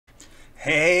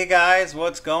Hey guys,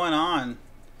 what's going on?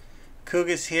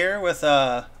 KooGus here with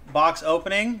a box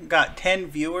opening. Got 10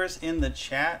 viewers in the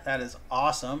chat. That is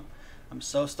awesome. I'm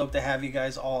so stoked to have you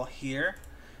guys all here.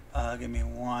 Give me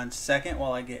 1 second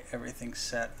while I get everything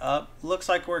set up. Looks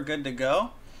like we're good to go.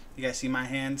 You guys see my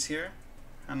hands here?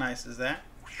 How nice is that?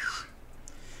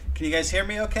 Can you guys hear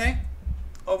me okay?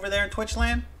 Over there in Twitch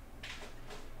land?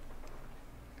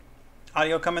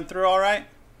 Audio coming through all right?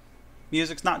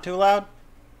 Music's not too loud?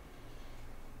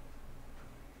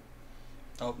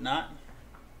 Hope not.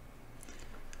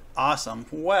 Awesome.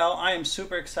 Well, I am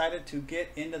super excited to get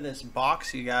into this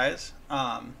box, you guys.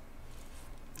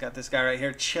 Got this guy right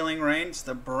here, Chilling Reign. It's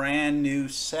the brand new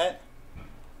set.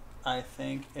 I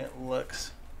think it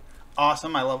looks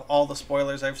awesome. I love all the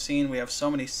spoilers I've seen. We have so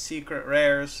many secret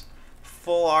rares,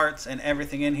 full arts, and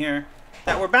everything in here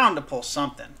that we're bound to pull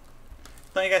something.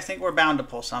 Don't you guys think we're bound to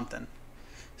pull something?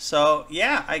 So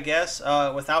yeah, I guess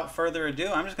without further ado,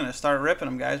 I'm just gonna start ripping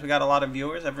them, guys. We got a lot of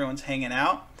viewers. Everyone's hanging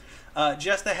out.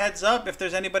 Just a heads up, if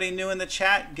there's anybody new in the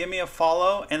chat, give me a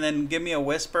follow and then give me a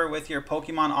whisper with your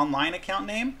Pokemon Online account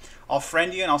name. I'll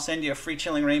friend you and I'll send you a free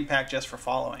Chilling Reign pack just for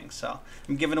following. So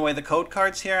I'm giving away the code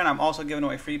cards here, and I'm also giving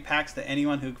away free packs to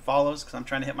anyone who follows because I'm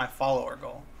trying to hit my follower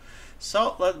goal.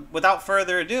 So without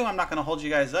further ado, I'm not gonna hold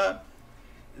you guys up.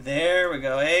 There we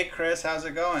go. Hey Chris, how's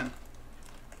it going?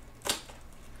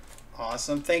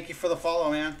 Awesome. Thank you for the follow,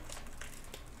 man.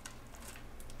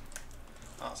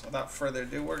 Awesome. Without further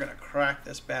ado, we're going to crack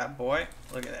this bad boy.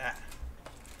 Look at that.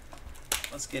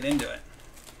 Let's get into it.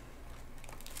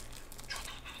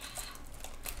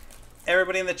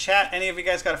 Everybody in the chat, any of you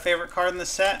guys got a favorite card in the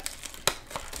set?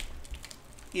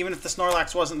 Even if the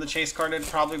Snorlax wasn't the chase card, it'd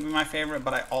probably be my favorite,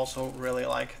 but I also really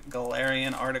like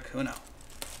Galarian Articuno.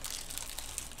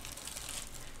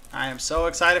 I am so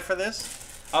excited for this.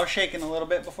 I was shaking a little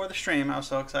bit before the stream. I was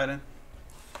so excited.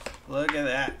 Look at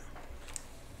that.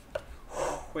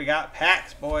 We got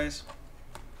packs, boys.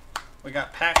 We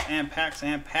got packs and packs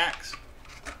and packs.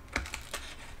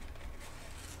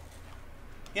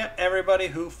 Yep, everybody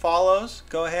who follows,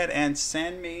 go ahead and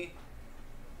send me.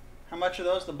 How much are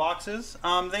those, the boxes?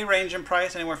 They range in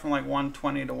price anywhere from like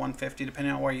 $120 to $150,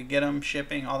 depending on where you get them,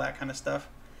 shipping, all that kind of stuff.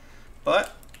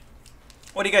 But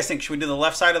what do you guys think? Should we do the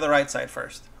left side or the right side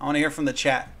first? I want to hear from the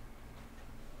chat.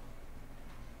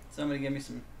 Somebody give me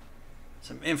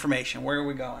some information. Where are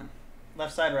we going?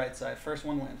 Left side, right side. First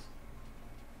one wins.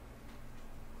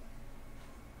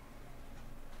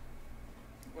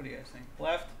 What do you guys think?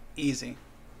 Left? Easy.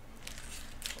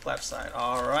 Left side.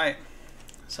 All right.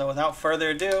 So without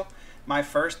further ado, my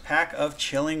first pack of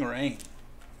Chilling Reign.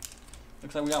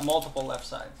 Looks like we got multiple left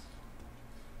sides.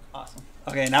 Awesome.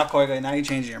 Okay, now KooGus, now you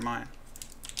changed your mind.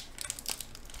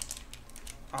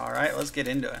 All right, let's get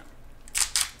into it.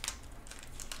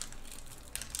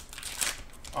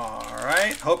 All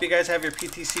right, hope you guys have your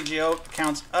PTCGO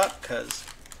accounts up because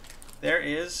there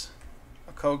is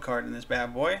a code card in this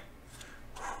bad boy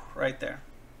right there.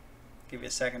 Give you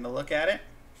a second to look at it.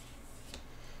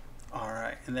 All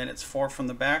right, and then it's 4 from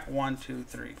the back. 1, 2,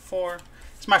 3, 4.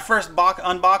 It's my first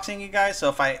unboxing, you guys, so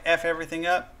if I F everything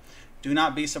up, do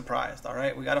not be surprised. All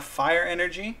right, we got a Fire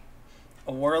Energy,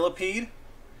 a Whirlipede,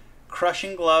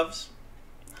 Crushing Gloves,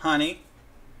 Honey,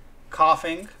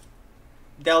 Coughing,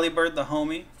 Delibird the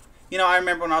homie. You know, I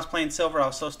remember when I was playing Silver, I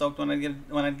was so stoked when I'd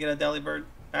get a Delibird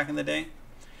back in the day.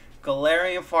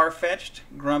 Galarian Farfetch'd,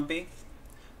 Grumpy,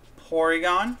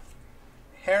 Porygon,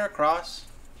 Heracross,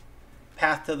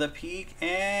 Path to the Peak,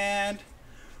 and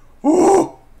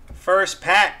woo! First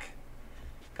pack.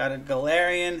 Got a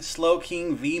Galarian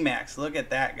Slowking VMAX. Look at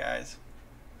that, guys.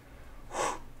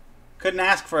 Whew. Couldn't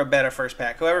ask for a better first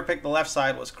pack. Whoever picked the left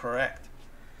side was correct.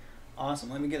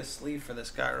 Awesome. Let me get a sleeve for this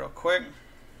guy real quick.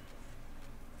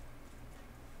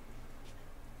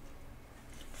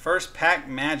 First pack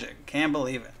magic. Can't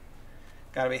believe it.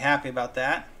 Gotta be happy about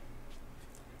that.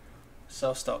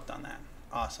 So stoked on that.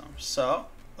 Awesome. So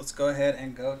let's go ahead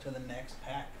and go to the next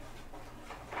pack.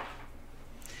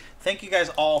 Thank you guys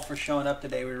all for showing up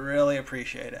today. We really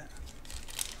appreciate it.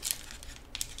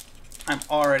 I'm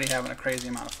already having a crazy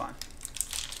amount of fun.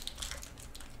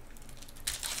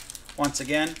 Once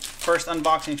again, first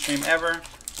unboxing stream ever.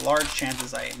 Large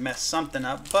chances I mess something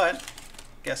up, but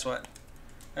guess what?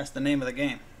 That's the name of the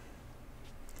game.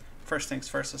 First things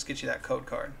first, let's get you that code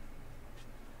card.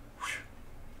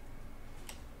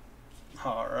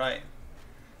 All right.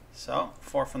 So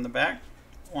 4 from the back.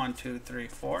 1, 2, 3,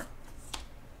 4.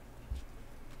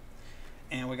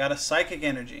 And we got a Psychic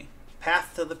Energy,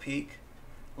 Path to the Peak,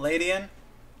 Ladian,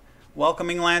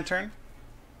 Welcoming Lantern.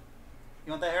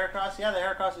 You want that Heracross? Yeah, the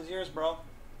Heracross is yours, bro.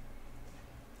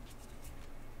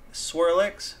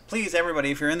 Swirlix. Please,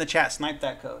 everybody, if you're in the chat, snipe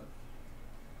that code.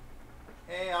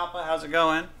 Hey, Appa, how's it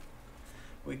going?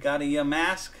 We got a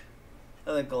Yamask.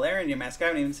 Oh, the Galarian Yamask. I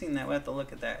haven't even seen that. We'll have to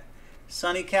look at that.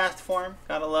 Sunny cast form.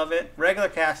 Gotta love it. Regular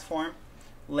cast form.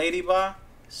 Ladybug.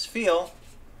 Spheal.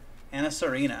 And a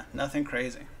Serena. Nothing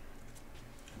crazy.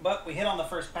 But we hit on the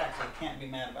first pack, so we can't be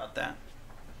mad about that.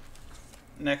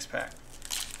 Next pack.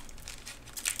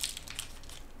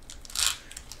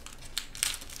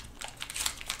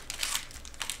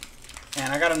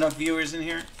 And I got enough viewers in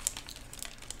here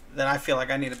that I feel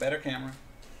like I need a better camera.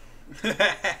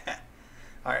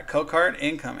 Alright, code card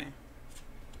incoming.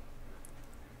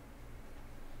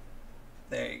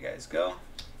 There you guys go.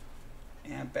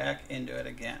 And back into it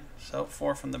again. So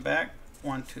 4 from the back.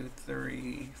 1, 2,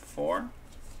 3, 4.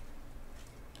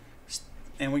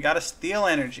 And we got a Steel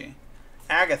Energy.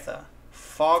 Agatha.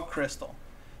 Fog Crystal.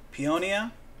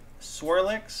 Peonia.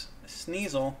 Swirlix.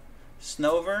 Sneasel.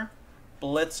 Snover.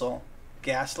 Blitzel.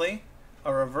 Ghastly.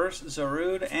 A reverse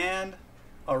Zarude. And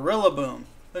a Rillaboom.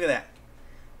 Look at that.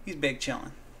 He's big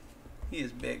chillin'. He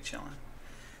is big chillin'.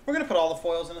 We're going to put all the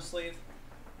foils in a sleeve.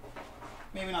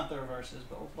 Maybe not the reverses,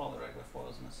 but we'll put all the regular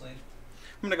foils in the sleeve.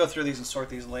 I'm going to go through these and sort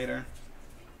these later.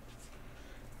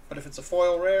 But if it's a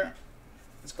foil rare,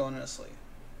 it's going in a sleeve.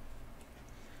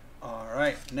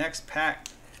 Alright, next pack.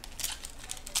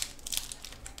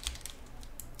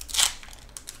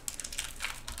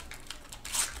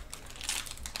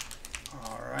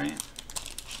 Alright.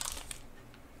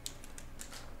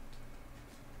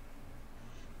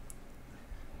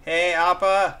 Hey,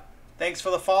 Appa. Thanks for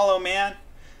the follow, man.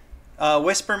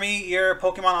 Whisper me your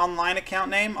Pokemon Online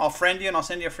account name. I'll friend you and I'll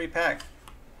send you a free pack.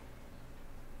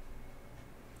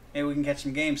 Maybe we can catch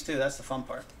some games too. That's the fun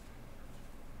part.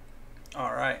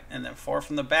 Alright, and then 4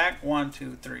 from the back. 1,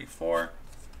 2, 3, 4.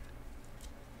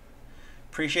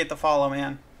 Appreciate the follow,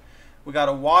 man. We got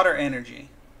a Water Energy,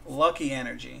 Lucky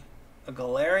Energy, a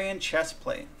Galarian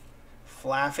Chestplate,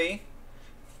 Flaffy,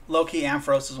 Low-key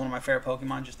Ampharos is one of my favorite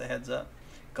Pokemon, just a heads up.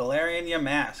 Galarian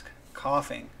Yamask,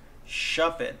 Coughing,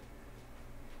 Shuppet,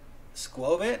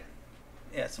 Squovit,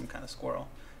 yeah, some kind of squirrel,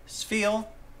 Spheal,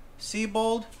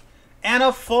 Seabold, and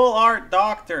a full art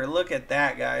Doctor. Look at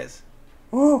that, guys.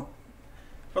 Woo!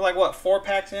 We're like, what, 4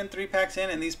 packs in, 3 packs in,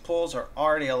 and these pulls are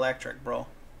already electric, bro.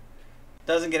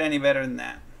 Doesn't get any better than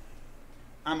that.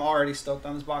 I'm already stoked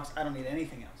on this box. I don't need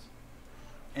anything else.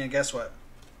 And guess what?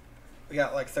 We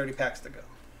got like 30 packs to go.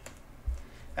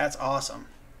 That's awesome.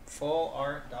 Full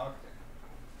art Doctor.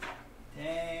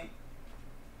 Dang.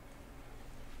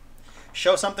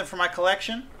 Show something for my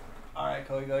collection. Alright,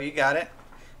 KooGus, you got it.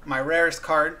 My rarest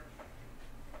card,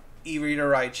 E-Reader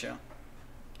Raichu.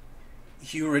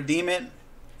 You redeem it,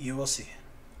 you will see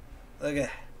it. Look at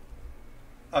that.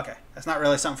 Okay, that's not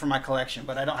really something for my collection,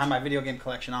 but I don't have my video game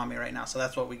collection on me right now, so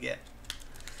that's what we get.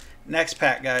 Next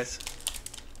pack, guys.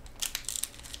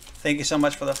 Thank you so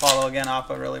much for the follow again,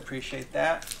 Appa. Really appreciate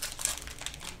that.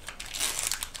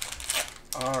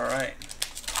 All right.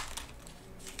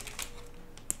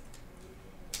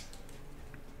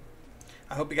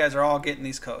 I hope you guys are all getting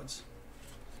these codes.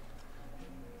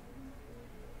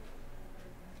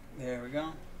 There we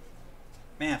go.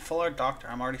 Man, full art Doctor.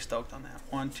 I'm already stoked on that.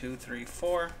 1, 2, 3,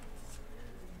 4.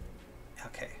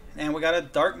 Okay. And we got a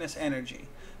Darkness Energy.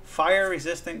 Fire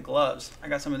resistant gloves. I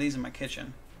got some of these in my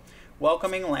kitchen.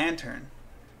 Welcoming Lantern.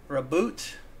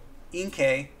 Reboot.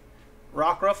 Inkay.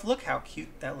 Rockruff. Look how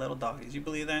cute that little dog is. You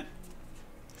believe that?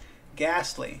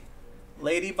 Ghastly.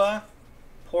 Ladybug.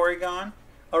 Porygon.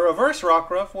 A reverse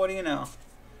Rockruff. What do you know?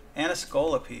 And a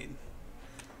Scolipede.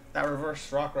 That reverse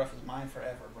Rockruff is mine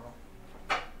forever,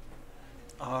 bro.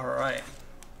 Alright.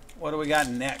 What do we got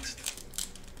next?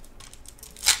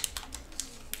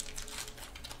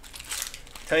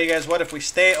 Tell you guys what, if we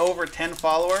stay over 10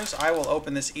 followers, I will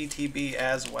open this ETB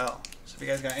as well. So if you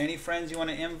guys got any friends you want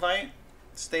to invite,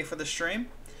 stay for the stream,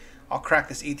 I'll crack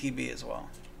this ETB as well.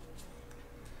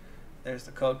 There's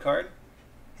the code card.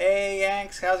 Hey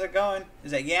Yanks, how's it going?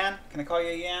 Is that Yan? Can I call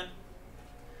you Yan?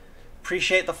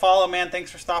 Appreciate the follow, man.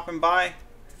 Thanks for stopping by.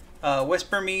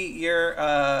 Whisper me your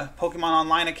Pokemon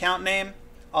Online account name.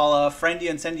 I'll friend you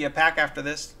and send you a pack after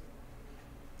this.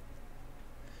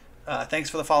 Thanks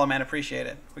for the follow, man. Appreciate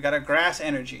it. We got a Grass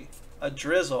Energy, a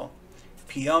Drizzle,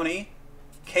 Peony,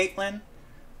 Caitlyn,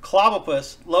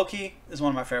 Clobbopus. Loki is one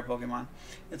of my favorite Pokemon.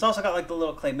 It's also got like the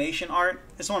little claymation art.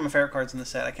 It's one of my favorite cards in the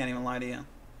set. I can't even lie to you.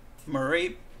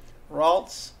 Mareep,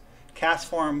 Ralts,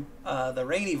 Castform, the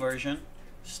rainy version,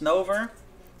 Snover,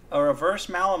 a reverse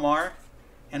Malamar,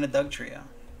 and a Dugtrio.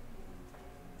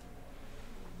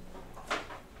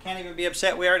 Can't even be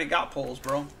upset. We already got pulls,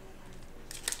 bro.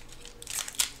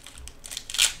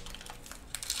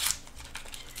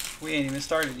 We ain't even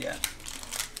started yet.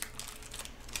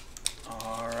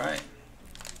 All right.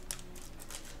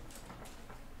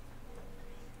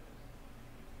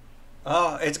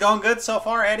 Oh, it's going good so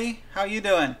far, Eddie. How you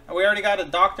doing? We already got a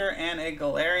Doctor and a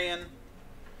Galarian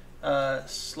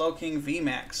Slowking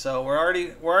VMAX. So we're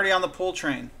already on the pool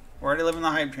train. We're already living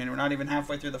the hype train. We're not even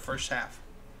halfway through the first half.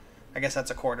 I guess that's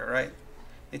a quarter, right?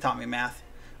 They taught me math.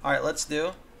 All right, let's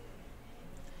do.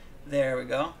 There we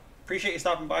go. Appreciate you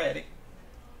stopping by, Eddie.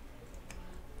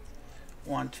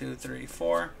 1, 2, 3,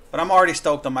 4. But I'm already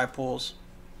stoked on my pools.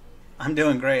 I'm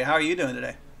doing great. How are you doing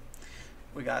today?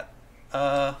 We got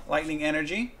Lightning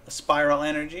Energy, a Spiral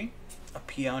Energy, a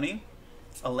Peony,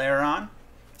 a Lairon,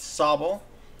 Sobble,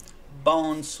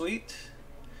 Bone Sweet.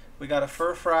 We got a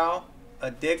Furfrou,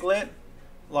 a Diglett,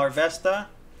 Larvesta,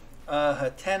 a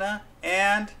Hatena,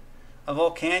 and a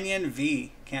Volcanion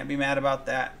V. Can't be mad about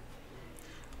that.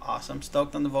 Awesome.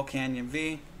 Stoked on the Volcanion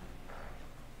V.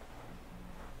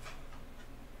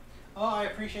 Oh, I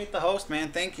appreciate the host, man.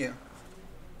 Thank you.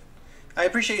 I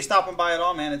appreciate you stopping by at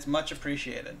all, man. It's much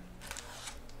appreciated.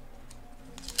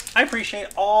 I appreciate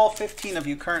all 15 of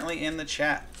you currently in the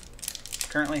chat,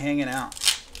 currently hanging out.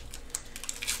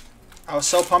 I was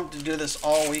so pumped to do this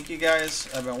all week, you guys.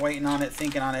 I've been waiting on it,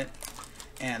 thinking on it,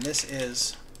 and this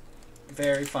is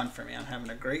very fun for me. I'm having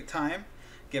a great time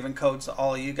giving codes to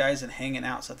all of you guys and hanging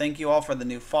out. So thank you all for the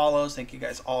new follows. Thank you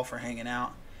guys all for hanging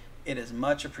out. It is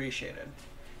much appreciated.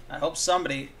 I hope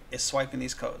somebody is swiping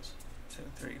these codes. 2,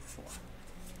 3, 4.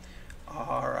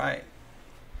 All right.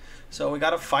 So we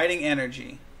got a Fighting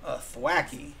Energy, a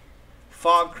Thwackey,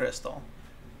 Fog Crystal,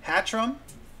 Hatchram,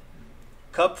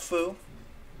 Cubfu,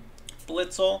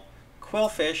 Blitzel,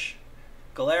 Quillfish,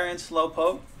 Galarian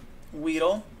Slowpoke,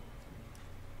 Weedle,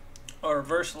 a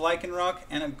Reverse Lycanroc,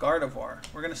 and a Gardevoir.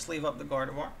 We're going to sleeve up the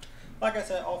Gardevoir. Like I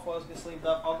said, all foils get sleeved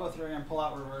up. I'll go through here and pull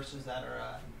out reverses that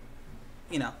are,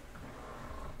 you know,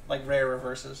 like rare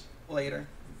reverses later.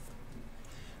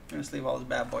 I'm going to sleeve all these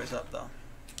bad boys up, though.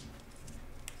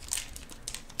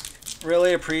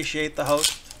 Really appreciate the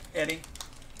host, Eddie.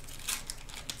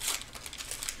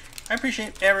 I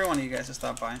appreciate every one of you guys that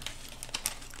stop by.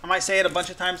 I might say it a bunch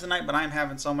of times tonight, but I'm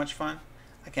having so much fun.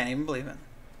 I can't even believe it.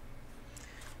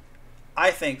 I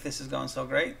think this is going so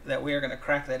great that we are going to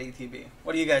crack that ETB.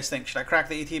 What do you guys think? Should I crack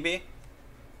the ETB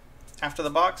after the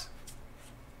box?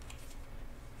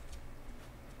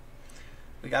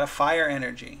 We got a Fire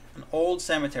Energy, an Old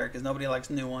Cemetery because nobody likes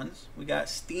new ones. We got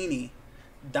Steenie,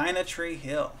 Dynatree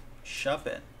Hill,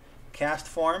 Shuppet, Cast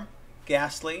Form,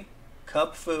 Ghastly,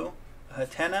 Cubfu, a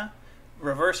Hatena,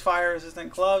 Reverse Fire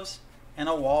Resistant Gloves, and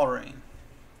a Walrein.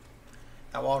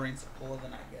 That Walrein's the pull of the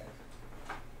night, guys.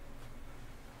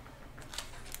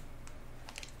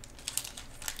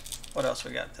 What else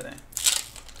we got today?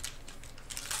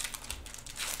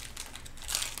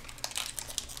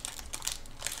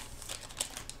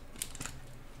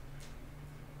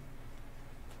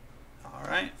 All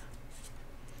right.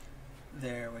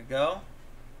 There we go.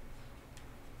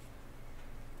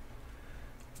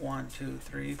 1, 2,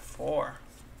 3, 4.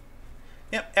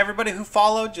 Yep, everybody who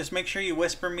followed, just make sure you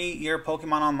whisper me your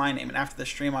Pokemon Online name, and after the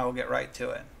stream I will get right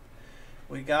to it.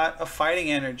 We got a Fighting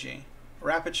Energy,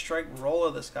 Rapid Strike, Roll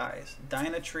of the Skies,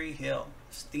 Dynatree Hill,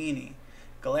 Steenie,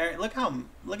 Galarian.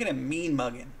 Look at him mean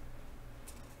mugging.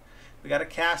 We got a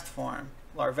Cast Form,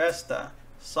 Larvesta,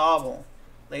 Sobble,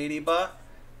 Ladybug,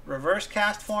 Reverse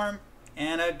Cast Form,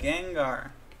 and a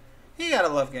Gengar. You gotta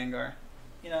love Gengar.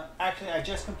 You know, actually, I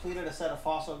just completed a set of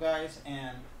fossil guys,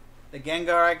 and the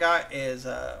Gengar I got is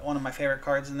one of my favorite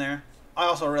cards in there. I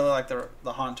also really like the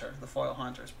Haunter, the foil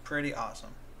Haunter. It's pretty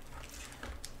awesome.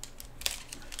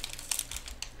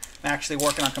 I'm actually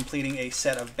working on completing a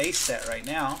set of base set right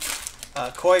now.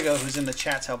 KooGus, who's in the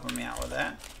chat's helping me out with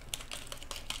that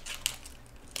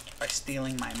by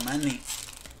stealing my money.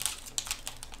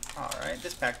 Alright,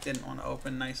 this pack didn't want to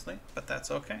open nicely, but that's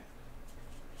okay.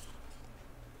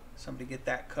 Somebody get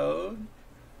that code.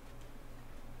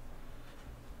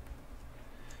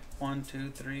 1,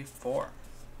 2, 3, 4.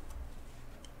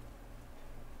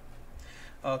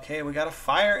 Okay, we got a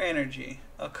Fire Energy,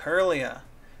 a Curlia,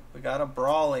 we got a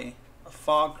Brawly, a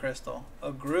Fog Crystal,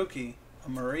 a Grookey, a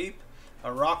Mareep, a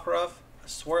Rockruff, a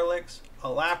Swirlix, a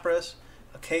Lapras,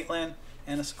 a Caitlyn,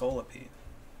 and a Scolipede.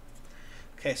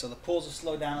 Okay, so the pools will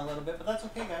slow down a little bit, but that's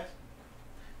okay, guys.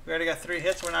 We already got 3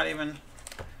 hits. We're not even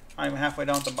halfway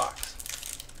down with the box.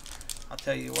 I'll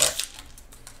tell you what.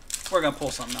 We're going to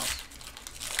pull something else.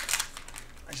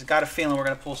 I just got a feeling we're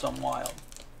going to pull something wild.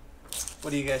 What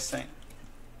do you guys think?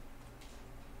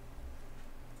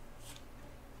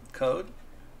 Code.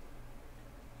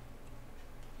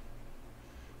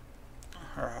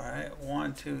 Alright,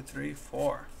 1, 2, 3,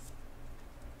 4.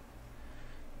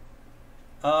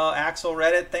 Oh, Axel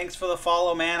Reddit, thanks for the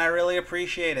follow, man. I really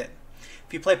appreciate it.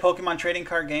 If you play Pokemon trading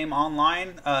card game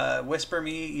online, whisper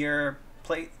me your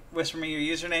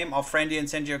username. I'll friend you and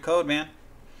send you a code, man.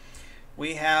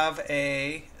 We have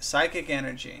a Psychic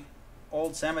Energy,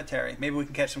 Old Cemetery. Maybe we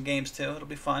can catch some games too. It'll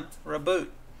be fun. Reboot,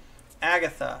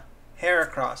 Agatha,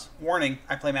 Heracross. Warning,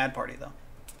 I play Mad Party though.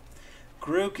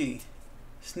 Grookey,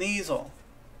 Sneasel,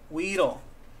 Weedle,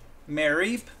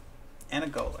 Mareep, and a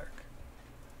Golurk.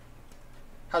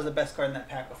 How's the best card in that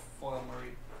pack of foil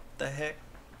Mareep? The heck?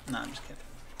 No, I'm just kidding.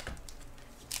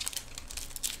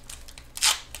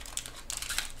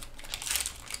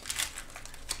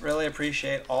 Really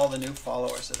appreciate all the new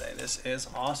followers today. This is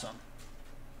awesome.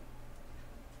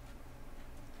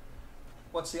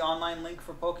 What's the online link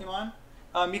for Pokemon?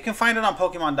 You can find it on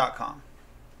Pokemon.com.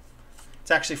 It's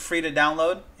actually free to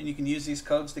download, and you can use these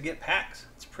codes to get packs.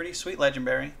 It's pretty sweet,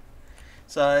 Legendberry.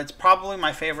 So it's probably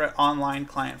my favorite online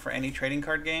client for any trading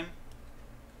card game.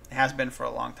 It has been for a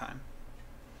long time.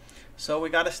 So we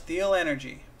got a Steel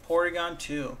Energy, Porygon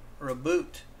 2,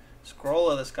 Reboot, Scroll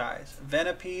of the Skies,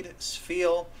 Venipede,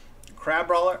 Spheal,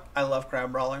 Crabrawler. I love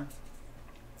Crabrawler.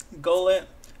 Golett,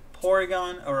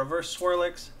 Porygon, a Reverse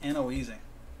Swirlix, and a Weezing.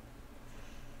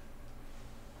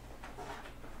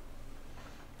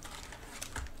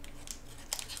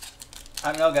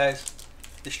 I don't know, guys.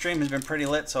 The stream has been pretty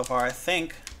lit so far. I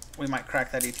think we might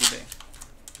crack that ETB.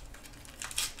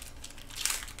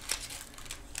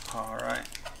 All right.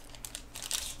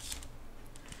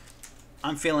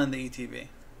 I'm feeling the ETB.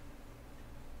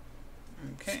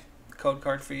 Okay, code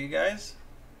card for you guys.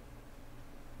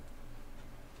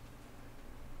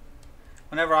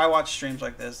 Whenever I watch streams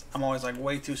like this, I'm always like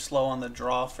way too slow on the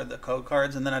draw for the code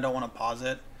cards, and then I don't want to pause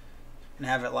it and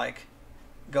have it like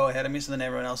go ahead of me so then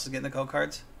everyone else is getting the code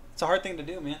cards. It's a hard thing to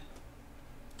do, man.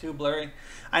 Too blurry.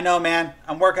 I know, man.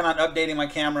 I'm working on updating my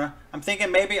camera. I'm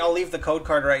thinking maybe I'll leave the code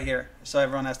card right here so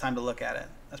everyone has time to look at it.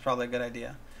 That's probably a good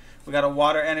idea. We got a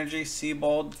Water Energy,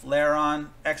 Seabold, Lairon,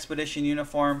 Expedition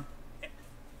Uniform,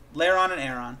 Lairon and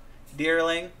Aron,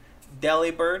 Deerling,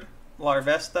 Delibird,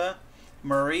 Larvesta,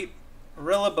 Mareep,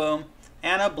 Rillaboom,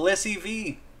 and a Blissey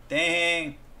V.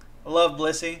 Dang. I love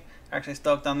Blissey. Actually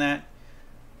stoked on that.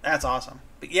 That's awesome.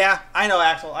 But yeah, I know,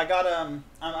 Axel. I got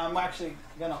I'm actually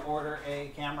gonna order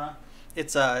a camera.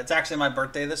 It's actually my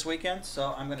birthday this weekend,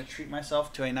 so I'm gonna treat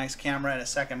myself to a nice camera and a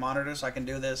second monitor so I can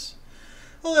do this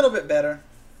a little bit better,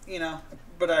 you know.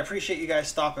 But I appreciate you guys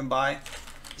stopping by.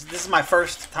 This is my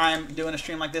first time doing a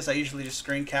stream like this. I usually just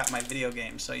screen cap my video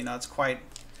games, so you know it's quite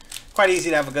easy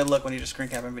to have a good look when you just screen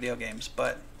capping video games.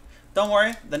 But don't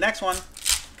worry, the next one,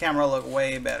 camera will look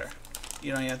way better.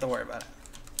 You don't even have to worry about it.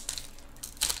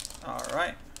 All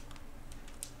right.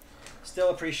 Still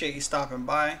appreciate you stopping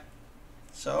by.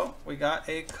 So we got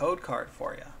a code card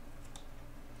for you.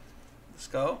 Let's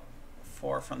go.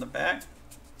 4 from the back.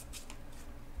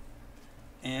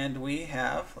 And we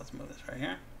have, let's move this right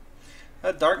here.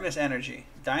 A Darkness Energy,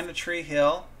 Dynatree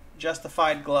Hill,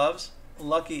 Justified Gloves,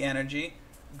 Lucky Energy,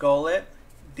 Golett,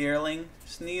 Deerling,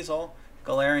 Sneasel,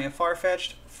 Galarian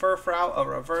Farfetch'd, Furfrou, a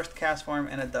Reversed Castform,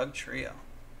 and a Dugtrio.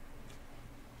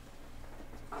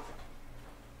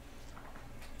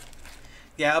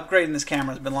 Yeah, upgrading this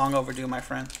camera has been long overdue, my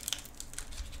friend.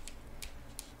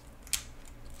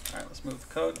 All right, let's move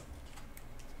the code.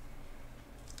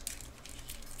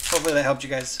 Hopefully that helped you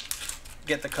guys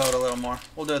get the code a little more.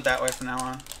 We'll do it that way from now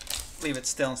on. Leave it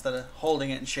still instead of holding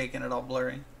it and shaking it all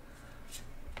blurry.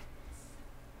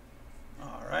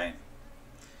 All right.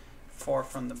 4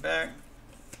 from the back.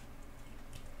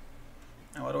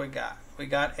 And what do we got? We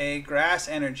got a Grass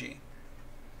Energy,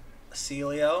 a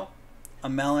Celio, a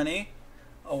Melanie,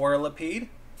 a Whirlipede,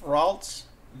 Ralts,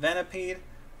 Venipede,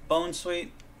 Bonesweet,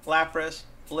 Lapras,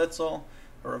 Blitzel,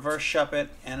 a Reverse Shuppet,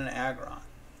 and an Aggron.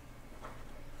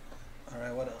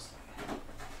 Alright, what else?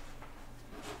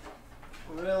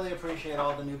 Really appreciate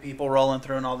all the new people rolling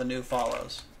through and all the new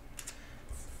follows.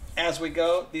 As we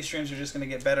go, these streams are just going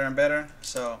to get better and better,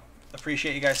 so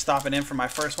appreciate you guys stopping in for my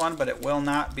first one, but it will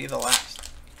not be the last.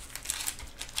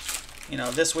 You know,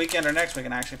 this weekend or next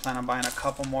weekend I actually plan on buying a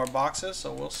couple more boxes,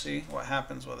 so we'll see what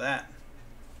happens with that.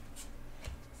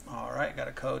 Alright, got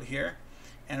a code here.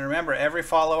 And remember, every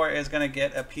follower is going to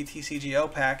get a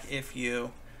PTCGO pack if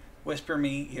you whisper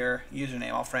me your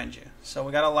username. I'll friend you. So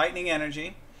we got a Lightning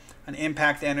Energy, an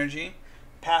Impact Energy,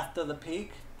 Path to the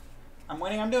Peak. I'm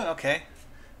winning, I'm doing okay.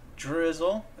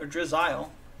 Drizzle, or Drizzile,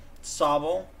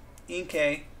 Sobble,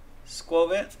 Inkay,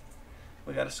 Squovit.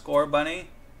 We got a Score Bunny,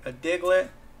 a Diglett,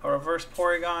 a Reverse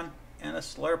Porygon, and a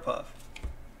Slurpuff.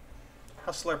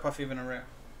 How's Slurpuff even a rare?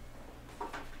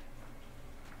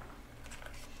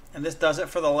 And this does it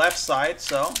for the left side,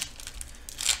 so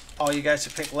all you guys who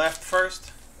picked left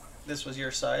first, this was your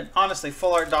side. Honestly,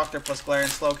 Full Art Doctor plus Galarian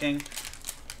Slowking,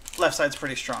 left side's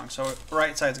pretty strong, so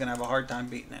right side's going to have a hard time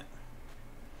beating it.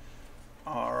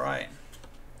 Alright.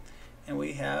 And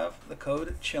we have the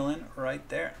code chilling right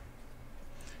there.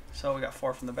 So we got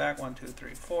 4 from the back. 1, 2,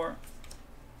 3, 4.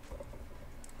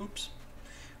 Oops.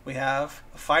 We have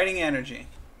a Fighting Energy.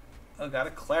 We got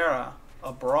a Clara,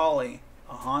 a Brawly,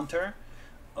 a Haunter,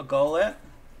 a Golett,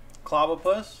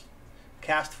 Clobbopus,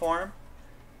 Cast Form,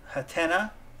 Hatena,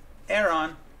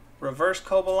 Aeron, Reverse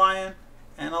Cobalion,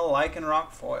 and a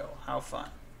Lycanroc foil. How fun.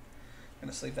 I'm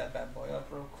going to sleeve that bad boy up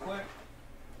real quick.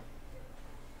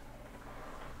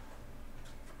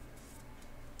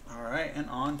 Alright, and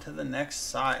on to the next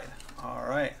side.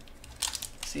 Alright.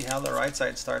 See how the right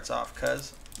side starts off,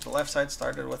 because the left side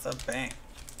started with a bang.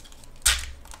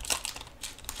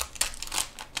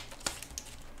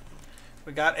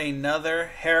 We got another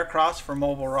Heracross for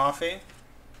Mobile Rafi.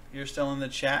 You're still in the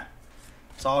chat.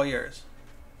 It's all yours.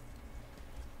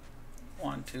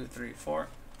 1, 2, 3, 4.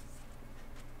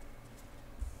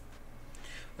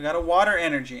 We got a Water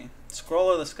Energy, Scroll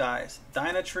of the Skies,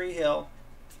 Dynatree Hill,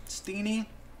 Steenie,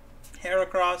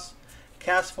 Heracross,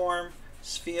 Castform,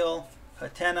 Spheal,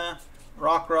 Hatena,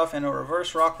 Rockruff, and a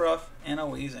Reverse Rockruff, and a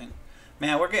Weezing.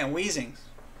 Man, we're getting Weezings.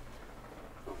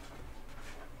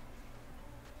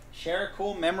 Share a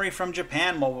cool memory from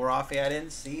Japan, Mobile Rafi. I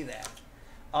didn't see that.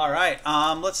 Alright,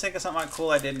 let's think of something cool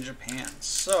I did in Japan.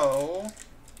 So,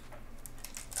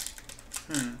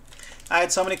 I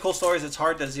had so many cool stories, it's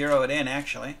hard to zero it in,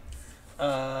 actually.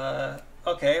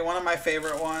 Okay, one of my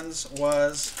favorite ones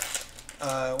was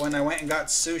when I went and got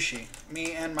sushi.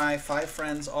 Me and my 5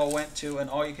 friends all went to an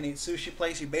all-you-can-eat sushi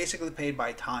place. You basically paid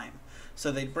by time.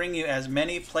 So they'd bring you as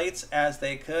many plates as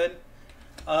they could.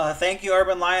 Thank you,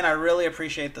 Urban Lion. I really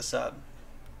appreciate the sub.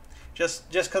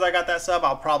 Just because I got that sub,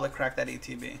 I'll probably crack that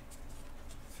ETB.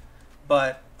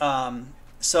 But,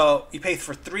 so you pay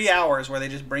for 3 hours where they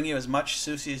just bring you as much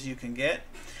sushi as you can get.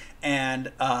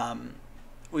 And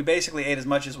we basically ate as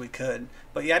much as we could.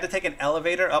 But you had to take an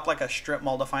elevator up like a strip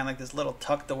mall to find like this little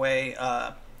tucked away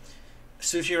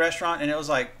sushi restaurant. And it was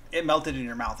like, it melted in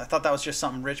your mouth. I thought that was just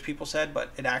something rich people said,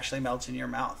 but it actually melts in your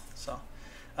mouth. So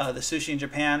the sushi in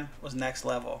Japan was next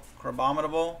level.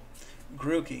 Crabominable,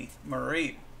 Grookey,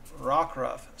 Mareep,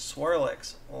 Rockruff,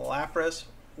 Swirlix, Lapras,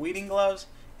 Weeding Gloves,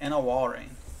 and a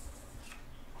Walrein.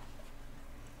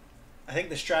 I think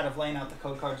the strat of laying out the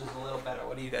code cards is a little better.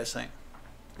 What do you guys think?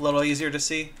 A little easier to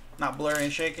see? Not blurry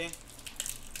and shaky?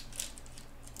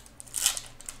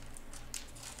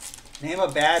 Name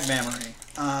a bad memory.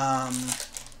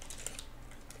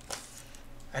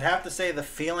 I'd have to say the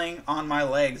feeling on my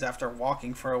legs after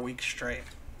walking for a week straight.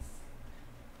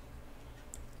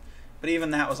 But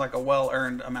even that was like a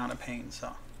well-earned amount of pain,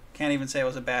 so can't even say it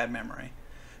was a bad memory.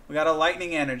 We got a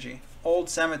Lightning Energy, Old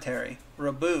Cemetery,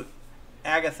 Reboot,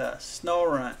 Agatha,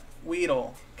 Snorunt,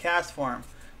 Weedle, Castform,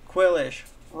 Quillish,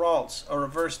 Ralts, a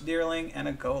Reverse Deerling, and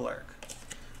a Golurk.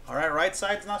 Alright, right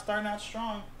side's not starting out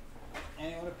strong.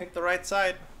 Anyone to pick the right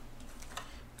side?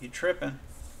 You tripping.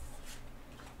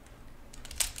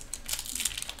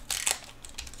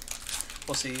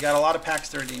 We'll see. You got a lot of packs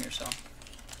to redeem yourself.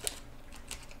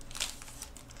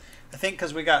 I think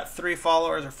because we got 3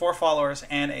 followers or 4 followers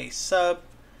and a sub,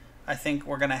 I think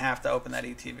we're going to have to open that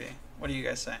ETB. What do you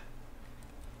guys say?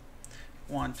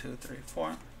 1, 2, 3,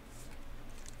 4.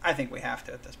 I think we have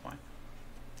to at this point.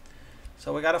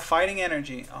 So we got a Fighting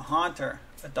Energy, a Haunter,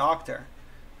 a Doctor,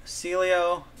 a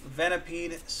Celio,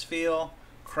 Venipede, Spheal,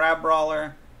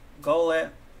 Crabrawler, Golett,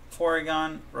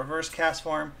 Porygon, Reverse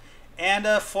Castform, and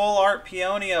a Full Art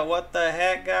Peonia. What the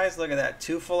heck, guys? Look at that.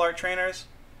 2 Full Art trainers.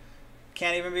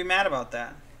 Can't even be mad about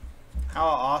that. How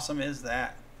awesome is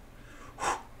that?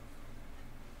 Whew.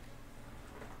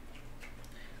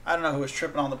 I don't know who was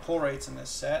tripping on the pull rates in this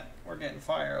set. We're getting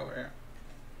fire over here.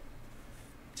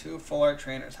 2 Full Art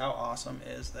trainers. How awesome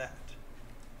is that?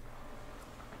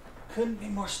 Couldn't be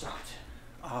more stoked.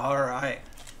 Alright.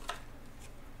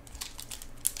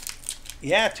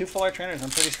 Yeah, 2 Full Art trainers. I'm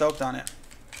pretty stoked on it.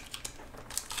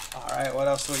 Alright, what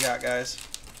else do we got, guys?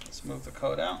 Let's move the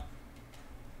code out.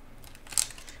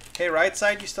 Okay, right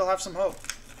side, you still have some hope.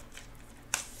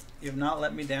 You have not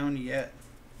let me down yet.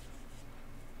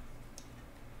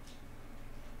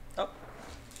 Oh.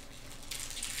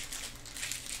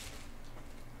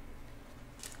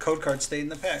 Code card stayed in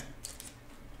the pack.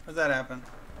 How'd that happen?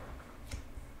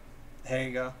 There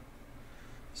you go.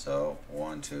 So,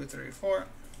 1, 2, 3, 4.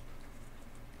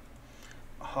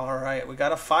 Alright, we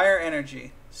got a Fire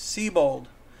Energy, Seabold,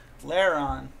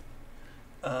 Laron,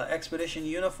 Expedition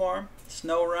Uniform,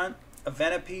 Snorunt, a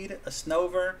Venipede, a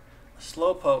Snover, a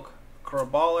Slowpoke,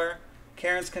 Baller,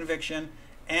 Karen's Conviction,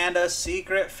 and a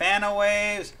secret Fan of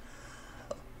Waves.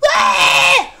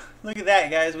 Look at that,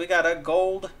 guys. We got a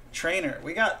gold trainer.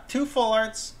 We got 2 full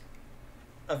arts,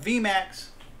 a VMAX,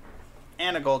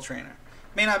 and a gold trainer.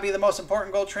 May not be the most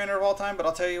important gold trainer of all time, but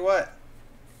I'll tell you what.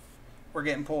 We're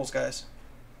getting pulls, guys.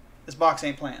 This box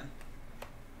ain't playing.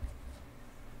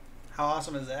 How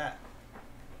awesome is that?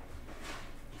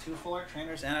 2 full art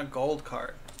trainers and a gold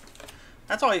card.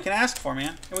 That's all you can ask for,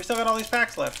 man. And we still got all these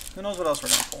packs left. Who knows what else we're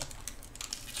going to pull.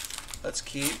 Let's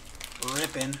keep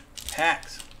ripping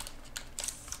packs.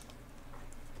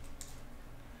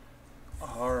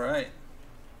 Alright.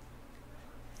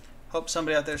 Hope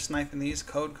somebody out there sniping these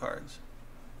code cards.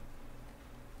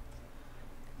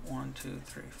 1, 2,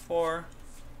 3, 4.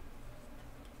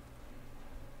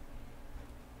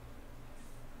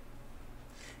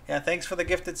 Yeah, thanks for the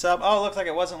gifted sub. Oh, it looks like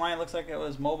it wasn't Lion. It looks like it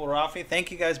was Mobile Rafi.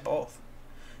 Thank you guys both.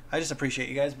 I just appreciate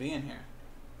you guys being here.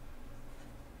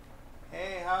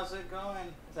 Hey, how's it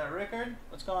going? Is that Rickard?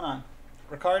 What's going on?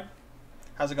 Rickard?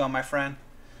 How's it going, my friend?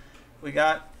 We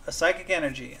got a Psychic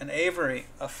Energy, an Avery,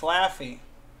 a Flaffy.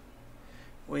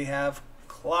 We have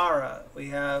Clara. We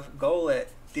have Golet,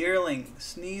 Deerling,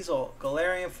 Sneasel,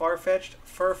 Galarian Farfetch'd,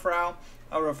 Furfrou,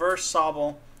 a Reverse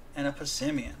Sobble, and a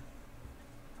Passimian.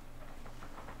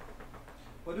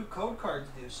 What do code cards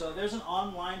do? So there's an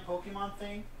online Pokemon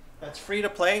thing that's free to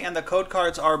play, and the code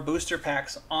cards are booster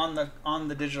packs on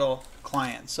the digital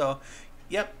client. So,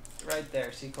 yep, right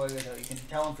there. See, KooGus, you can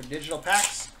tell them for digital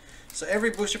packs. So every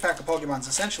booster pack of Pokemon is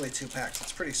essentially 2 packs.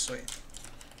 It's pretty sweet.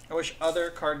 I wish other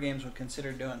card games would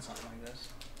consider doing something like this.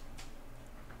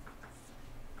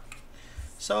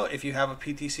 So if you have a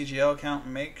PTCGO account,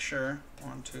 make sure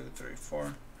 1, 2, 3,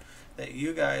 4 that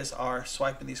you guys are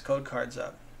swiping these code cards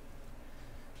up.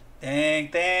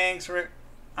 Thanks, Rick.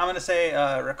 I'm gonna say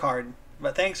Ricard,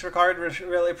 but thanks, Ricard.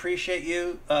 Really appreciate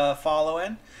you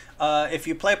following. If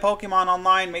you play Pokemon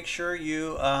online, make sure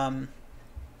you.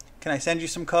 Can I send you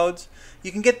some codes?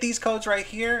 You can get these codes right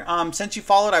here. Since you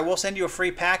followed, I will send you a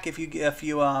free pack if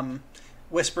you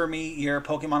whisper me your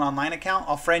Pokemon Online account.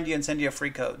 I'll friend you and send you a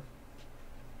free code.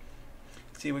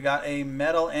 See, we got a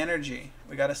Metal Energy,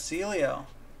 we got a Celio,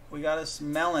 we got a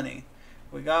Melanie,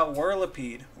 we got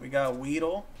Whirlipede, we got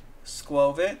Weedle,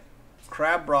 Squovit,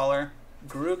 Crab Brawler,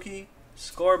 Grookey,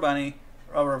 Scorbunny,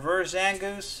 a Reverse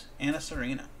Zangoose, and a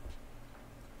Serena.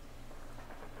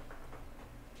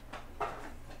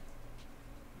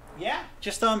 Yeah,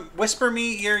 just whisper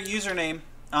me your username,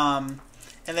 and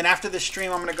then after this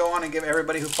stream, I'm gonna go on and give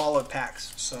everybody who followed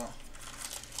packs. So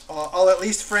I'll at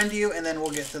least friend you, and then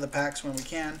we'll get to the packs when we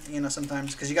can. You know,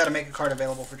 sometimes because you got to make a card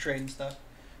available for trade and stuff.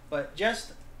 But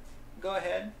just go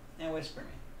ahead and whisper me.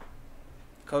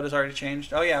 Code has already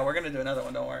changed. Oh yeah, we're gonna do another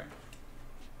one. Don't worry.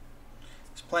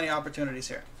 There's plenty of opportunities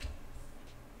here.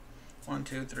 1,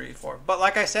 2, 3, 4. But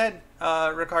like I said,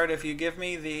 Ricard, if you give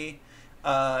me the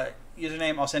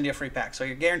username, I'll send you a free pack. So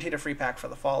you're guaranteed a free pack for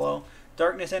the follow.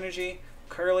 Darkness Energy,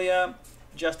 Curlia,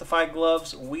 Justified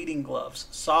Gloves, Weeding Gloves,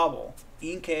 Sobble,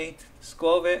 Inkay,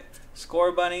 Squovit,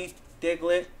 Scorbunny,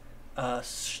 Diglett,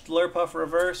 Slurpuff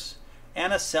Reverse,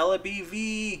 and a Celebi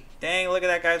V. Dang, look at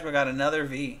that, guys. We got another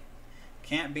V.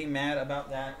 Can't be mad about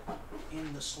that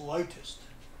in the slightest.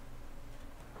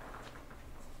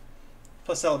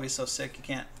 Plus, Celebi's so sick, you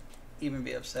can't even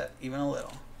be upset, even a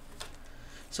little.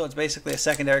 So it's basically a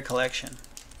secondary collection.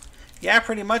 Yeah,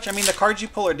 pretty much. I mean, the cards you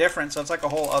pull are different, so it's like a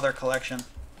whole other collection.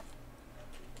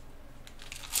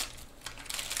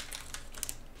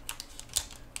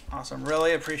 Awesome.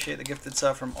 Really appreciate the gifted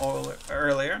stuff from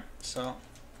earlier. So,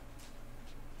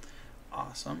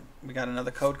 awesome. We got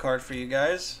another code card for you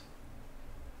guys.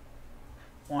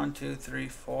 1, 2, 3,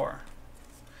 4.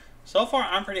 So far,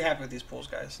 I'm pretty happy with these pulls,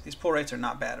 guys. These pull rates are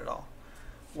not bad at all.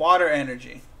 Water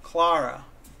Energy, Clara,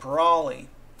 Brawly,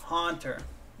 Haunter,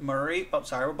 Marie. Oh,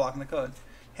 sorry, we're blocking the code.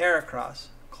 Heracross,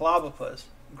 Clobopus,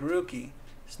 Grookey,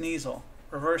 Sneasel,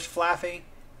 Reverse Flaffy,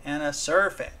 and a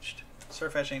Surfetch'd.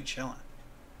 Surfetch'd ain't chilling.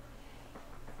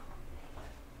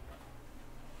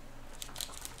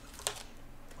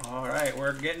 Alright,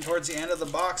 we're getting towards the end of the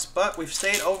box, but we've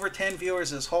stayed over 10 viewers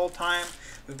this whole time.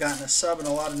 We've gotten a sub and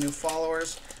a lot of new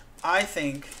followers. I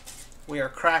think we are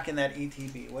cracking that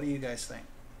ETB. What do you guys think?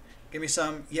 Give me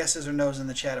some yeses or nos in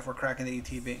the chat if we're cracking the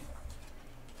ETB.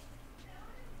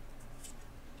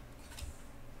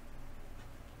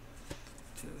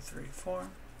 Two, three, 4.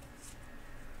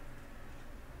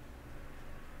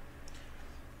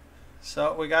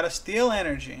 So we got a Steel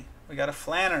Energy. We got a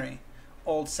Flannery.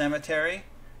 Old Cemetery.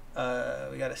 We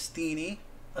got a Steenie.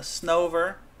 A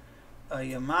Snover. A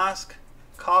Yamask.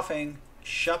 Coughing.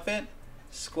 Shuppet.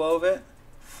 Squovit.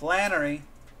 Flannery.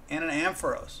 and an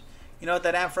Ampharos. You know what,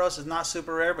 that Ampharos is not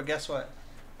super rare, but guess what?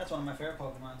 That's one of my favorite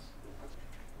Pokemons.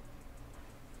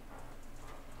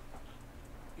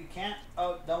 You can't,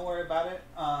 oh, don't worry about it.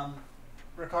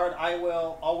 Ricard,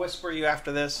 I'll whisper you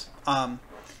after this. And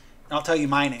I'll tell you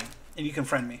my name, and you can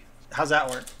friend me. How's that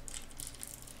work?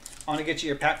 I want to get you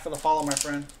your pack for the follow, my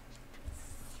friend.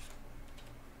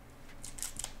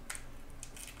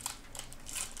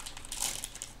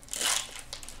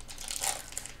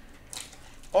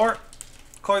 Or,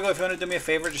 Koigo, if you want to do me a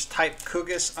favor, just type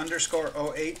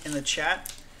KooGus_08 in the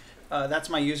chat. That's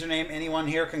my username. Anyone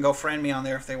here can go friend me on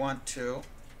there if they want to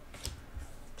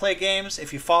play games.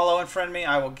 If you follow and friend me,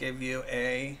 I will give you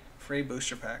a free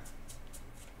booster pack.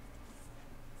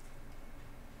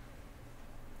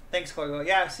 Thanks, Koigo.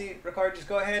 Yeah, see, Ricard, just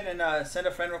go ahead and send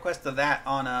a friend request to that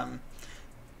on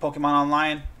Pokemon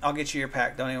Online. I'll get you your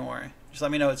pack. Don't even worry. Just let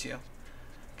me know it's you.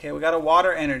 Okay, we got a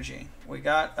Water Energy. We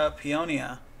got a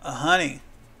Peonia. A Honey.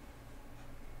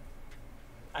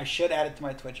 I should add it to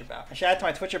my Twitch about. I should add it to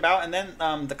my Twitch about and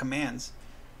then the commands.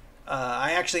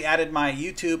 I actually added my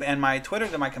YouTube and my Twitter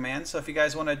to my commands. So if you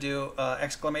guys want to do !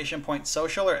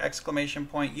 Social or !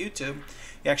 YouTube,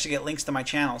 you actually get links to my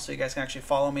channel. So you guys can actually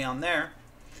follow me on there.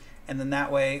 And then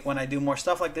that way, when I do more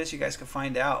stuff like this, you guys can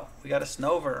find out. We got a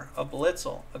Snover, a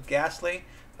Blitzel, a Ghastly,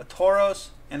 a Tauros,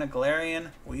 and a Galarian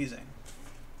Weezing.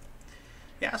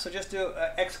 Yeah, so just do !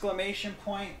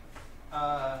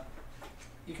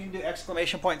 You can do !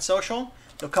 Social.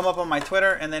 It'll come up on my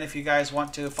Twitter, and then if you guys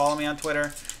want to follow me on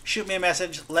Twitter, shoot me a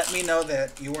message. Let me know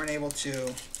that you weren't able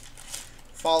to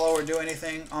follow or do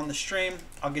anything on the stream.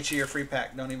 I'll get you your free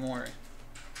pack. Don't even worry.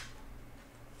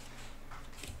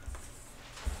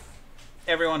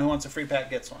 Everyone who wants a free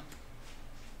pack gets one.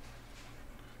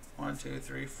 1, 2,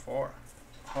 3, 4.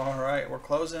 All right, we're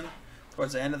closing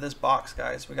towards the end of this box,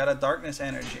 guys. We got a Darkness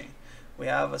Energy. We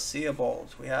have a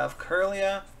Seabold. We have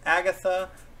Curlia, Agatha,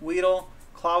 Weedle,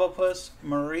 Clobbopus,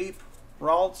 Mareep,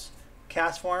 Ralts,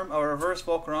 Castform, a Reverse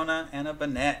Volcarona, and a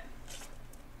Banette.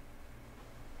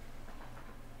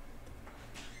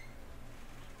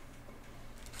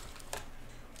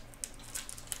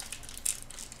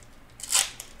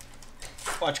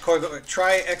 Watch, Corey,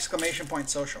 try !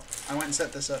 Social. I went and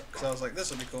set this up because I was like,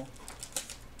 this would be cool.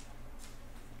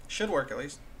 Should work at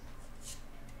least.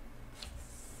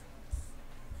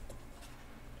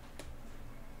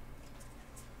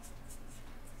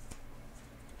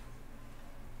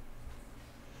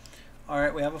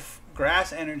 Alright, we have a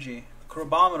Grass Energy, a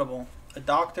Crabominable, a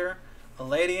Doctor, a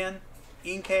Ladian,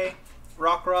 Inkay,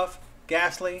 Rockruff,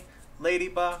 Ghastly,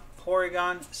 Ladybug,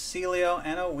 Porygon, Celio,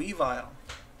 and a Weavile.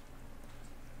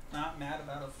 Not mad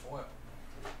about a foil.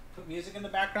 Put music in the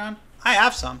background? I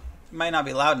have some. It might not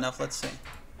be loud enough. Let's see.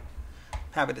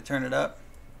 Happy to turn it up.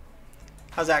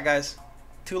 How's that, guys?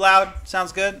 Too loud?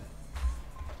 Sounds good?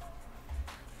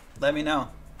 Let me know.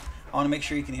 I want to make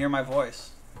sure you can hear my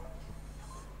voice.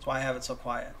 That's why I have it so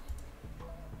quiet.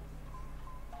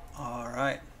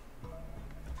 Alright.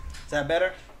 Is that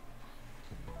better?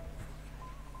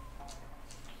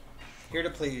 Here to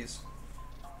please.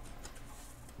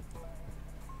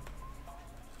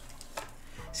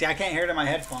 See, I can't hear it in my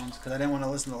headphones because I didn't want to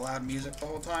listen to loud music the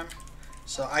whole time.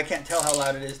 So I can't tell how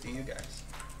loud it is to you guys.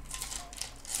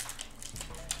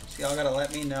 So y'all gotta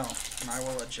let me know and I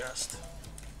will adjust.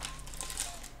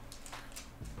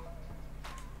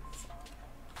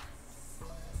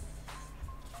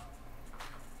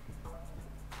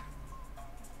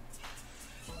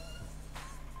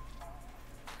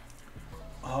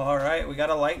 Alright, we got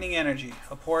a Lightning Energy,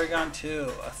 a Porygon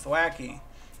 2, a Thwackey,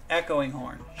 Echoing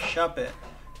Horn, Shuppet,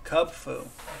 Cubfu,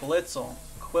 Blitzel,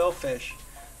 Quillfish,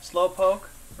 Slowpoke,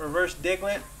 Reverse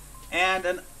Diglett, and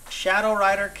a Shadow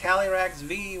Rider Calyrax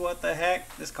V. What the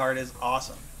heck? This card is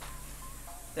awesome.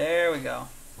 There we go.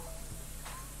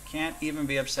 Can't even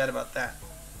be upset about that.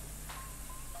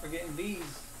 We're getting V's.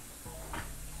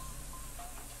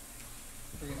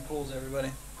 We're getting pulls,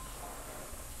 everybody.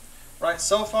 Right,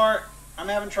 so far, I'm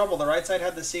having trouble. The right side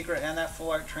had the secret and that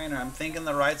full art trainer. I'm thinking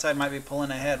the right side might be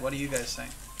pulling ahead. What do you guys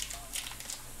think?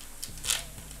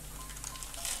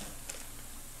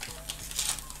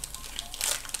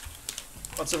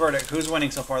 What's the verdict? Who's winning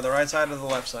so far? The right side or the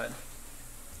left side?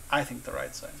 I think the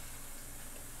right side.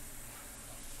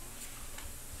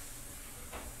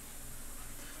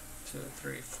 Two,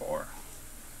 three, four.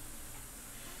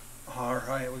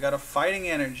 Alright, we got a Fighting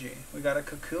Energy. We got a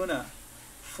Kakuna,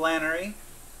 Flannery,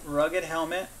 Rugged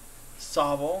Helmet,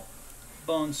 Sobble,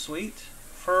 Bone Sweet,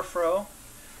 Furfro.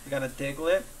 We got a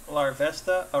Diglett,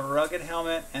 Larvesta, a Rugged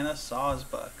Helmet, and a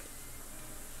Sawsbuck.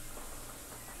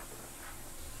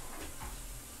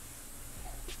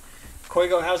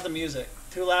 Koigo, how's the music?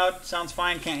 Too loud? Sounds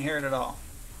fine. Can't hear it at all.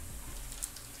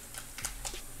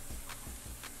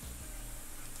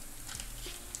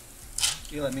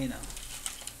 You let me know.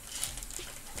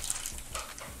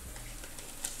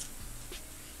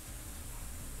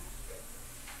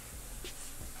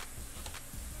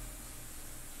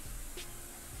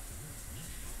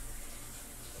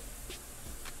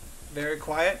 Very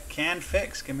quiet. Can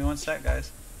fix. Give me one sec,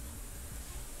 guys.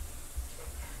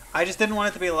 I just didn't want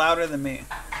it to be louder than me.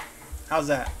 How's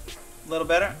that? A little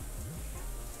better?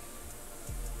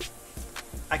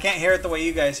 I can't hear it the way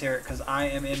you guys hear it because I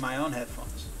am in my own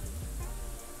headphones.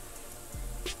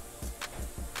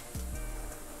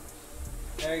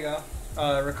 There you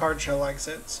go. Ricardo likes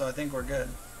it, so I think we're good.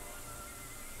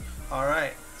 All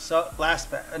right. So last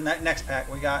pack, next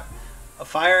pack, we got a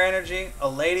Fire Energy, a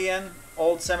Ladian,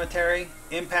 Old Cemetery,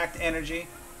 Impact Energy,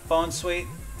 Bone Sweet,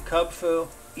 Cub Fu,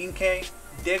 Inkay,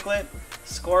 Diglett,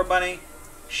 Score Bunny,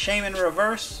 Shaman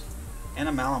Reverse, and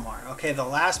a Malamar. Okay, the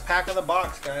last pack of the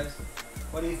box, guys.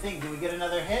 What do you think? Do we get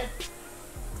another hit?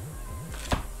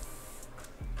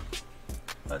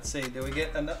 Let's see. Do we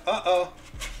get another? Uh-oh.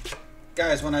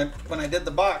 Guys, when I did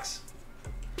the box,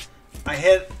 I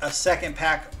hit a second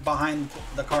pack behind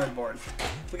the cardboard.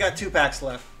 We got 2 packs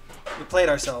left. We played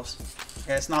ourselves.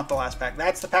 Okay, it's not the last pack.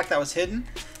 That's the pack that was hidden.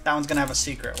 That one's gonna have a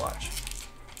secret. Watch.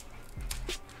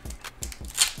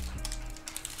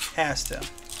 Has to.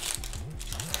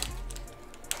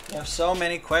 You have so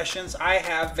many questions. I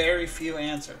have very few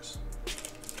answers.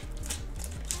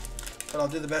 But I'll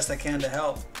do the best I can to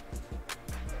help.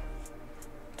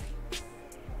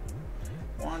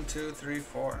 1, 2, 3,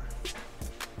 4.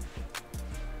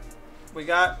 We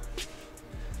got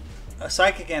a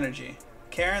Psychic Energy,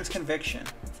 Karen's Conviction,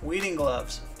 Weeding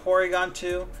Gloves, Porygon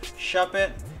 2,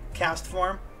 Shuppet,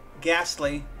 Castform,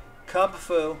 Ghastly, Cub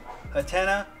Fu,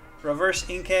 Hatena, Reverse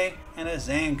Inkay, and a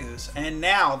Zangoose. And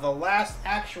now the last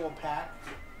actual pack,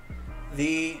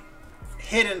 the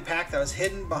hidden pack that was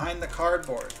hidden behind the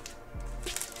cardboard.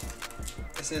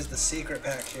 This is the secret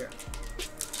pack here.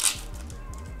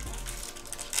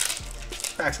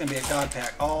 This pack's gonna be a god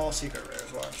pack. All secret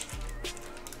rares, watch.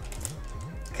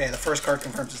 Okay, the first card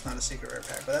confirms it's not a secret rare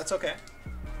pack, but that's okay.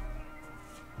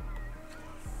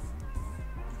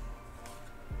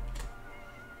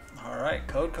 Alright,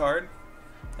 code card.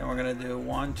 Then we're going to do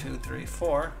 1, 2, 3,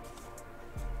 4.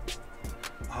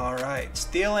 Alright,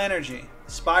 Steel Energy,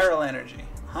 Spiral Energy,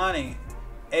 Honey,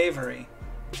 Avery,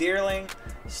 Deerling,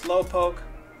 Slowpoke,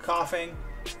 Coughing,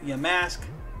 Yamask,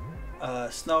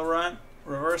 Snorunt,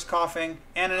 Reverse Coughing,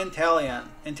 and an Inteleon.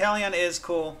 Inteleon is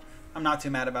cool. I'm not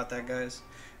too mad about that, guys.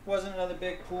 It wasn't another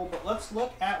big pull, but let's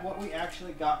look at what we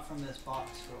actually got from this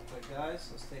box real quick, guys.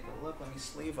 Let's take a look. Let me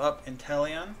sleeve up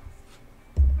Inteleon.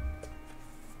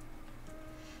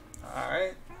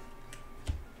 Alright.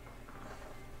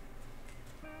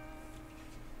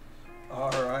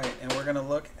 Alright, and we're going to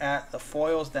look at the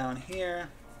foils down here.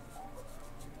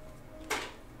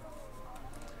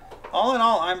 All in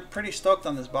all, I'm pretty stoked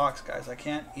on this box, guys. I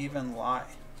can't even lie.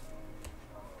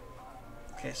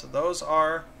 Okay, so those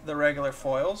are the regular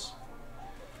foils.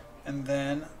 And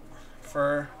then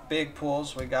for big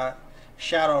pulls, we got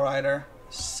Shadow Rider,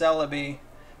 Celebi,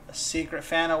 a Secret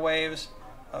Fana Waves,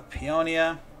 a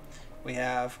Peonia. We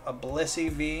have a Blissey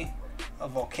V, a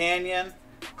Volcanion,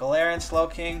 Galarian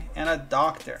Slowking, and a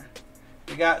Doctor.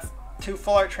 We got 2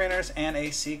 Full Art Trainers and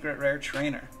a Secret Rare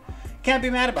Trainer. Can't be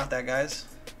mad about that, guys.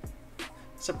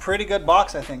 It's a pretty good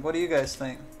box, I think. What do you guys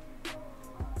think?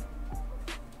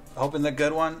 Hoping the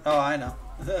good one? Oh, I know.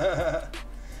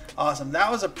 Awesome.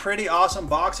 That was a pretty awesome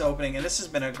box opening, and this has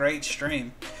been a great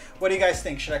stream. What do you guys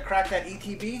think? Should I crack that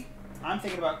ETB? I'm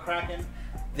thinking about cracking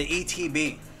the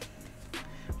ETB.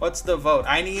 What's the vote?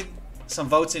 I need some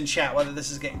votes in chat, whether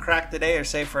this is getting cracked today or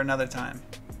saved for another time.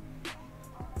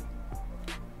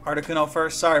 Articuno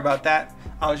first. Sorry about that.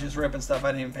 I was just ripping stuff.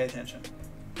 I didn't even pay attention.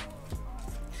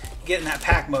 Get in that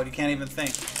pack mode. You can't even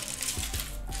think.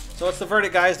 So what's the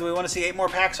verdict, guys? Do we want to see 8 more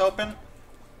packs open?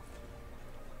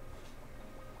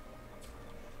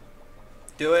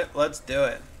 Do it. Let's do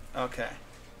it. Okay.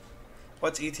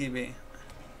 What's ETB?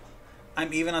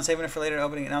 I'm even on saving it for later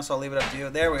opening it now, so I'll leave it up to you.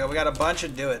 There we go. We got a bunch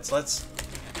of do-its. Let's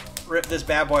rip this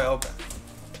bad boy open.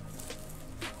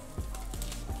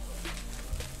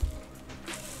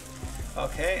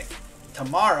 Okay.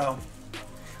 Tomorrow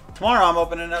I'm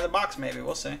opening another box, maybe.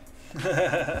 We'll see.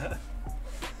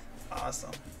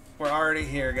 Awesome. We're already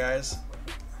here, guys.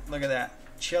 Look at that.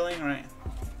 Chilling, right?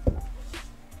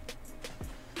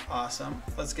 Awesome.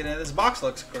 Let's get into this. Box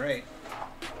looks great.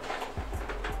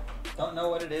 Don't know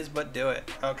what it is, but do it.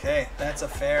 Okay, that's a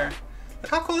fair.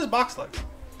 Look how cool this box looks.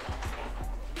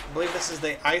 I believe this is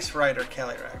the Ice Rider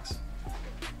Calyrex.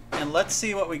 And let's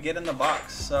see what we get in the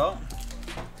box. So,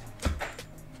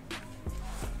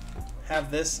 have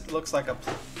this, looks like a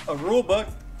rule book.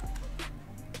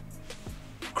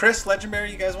 Chris,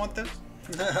 Legendary, you guys want this?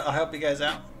 I'll help you guys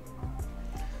out.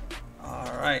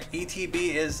 Alright, ETB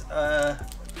is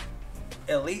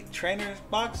Elite Trainer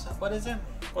box? What is it?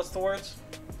 What's the words?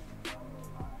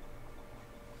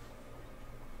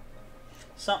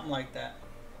 Something like that.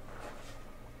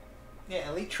 Yeah,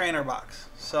 Elite Trainer box.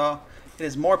 So, it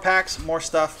is more packs, more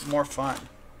stuff, more fun.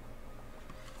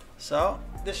 So,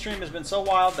 this stream has been so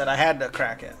wild that I had to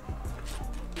crack it.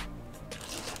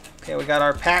 Okay, we got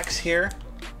our packs here.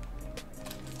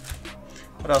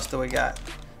 What else do we got?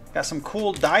 Got some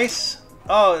cool dice.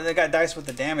 Oh, they got dice with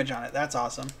the damage on it. That's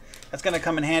awesome. That's going to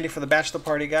come in handy for the bachelor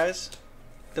party, guys.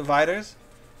 Dividers.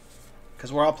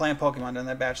 Because we're all playing Pokemon during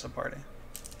that bachelor party.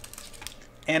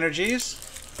 Energies.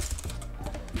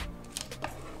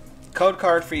 Code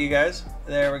card for you guys.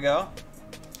 There we go.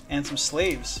 And some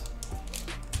sleeves.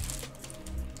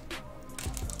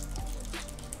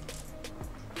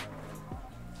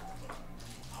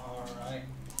 Alright.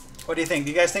 What do you think?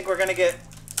 Do you guys think we're going to get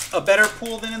a better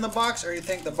pool than in the box, or you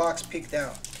think the box peaked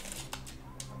out?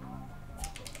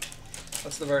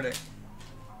 What's the verdict?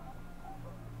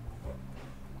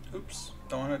 Oops,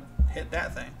 don't want to hit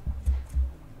that thing.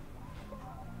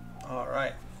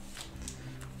 Alright.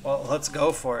 Well, let's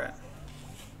go for it.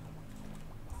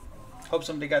 Hope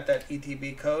somebody got that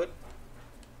ETB code.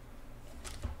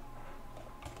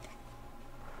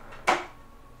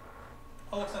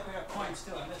 Oh, looks like we got coins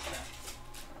too. I missed that.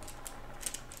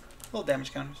 Little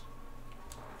damage counters.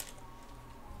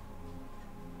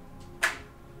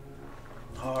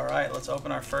 Alright, let's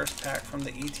open our first pack from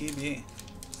the ETB.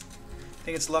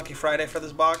 Think it's Lucky Friday for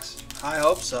this box? I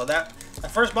hope so. That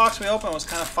first box we opened was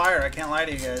kind of fire. I can't lie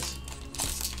to you guys.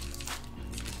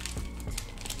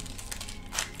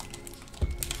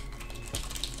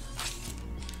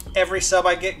 Every sub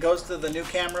I get goes to the new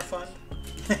camera fund.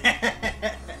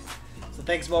 So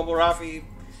thanks, Mobile Rafi,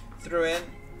 threw in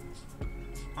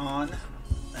on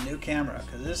a new camera,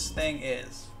 because this thing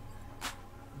is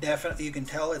definitely, you can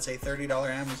tell it's a $30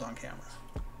 Amazon camera.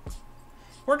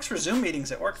 Works for Zoom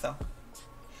meetings at work though.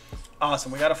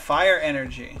 Awesome. We got a Fire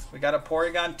Energy. We got a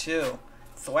Porygon 2,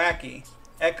 Thwackey,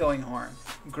 Echoing Horn,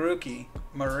 Grookey,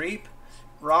 Mareep,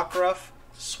 Rockruff,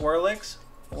 Swirlix,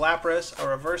 Lapras, a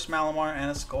Reverse Malamar, and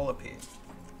a Scolipede.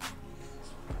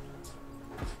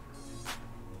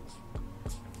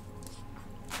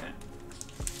 Okay.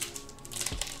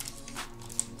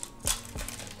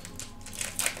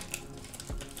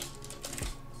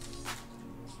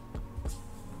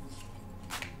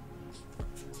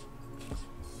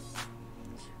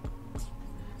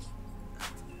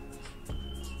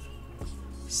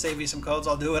 Save you some codes.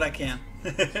 I'll do what I can.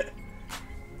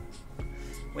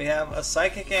 We have a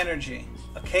Psychic Energy,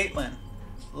 a Caitlyn,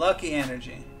 Lucky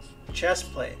Energy,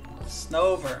 Chestplate,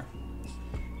 Snover,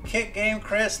 Kick Game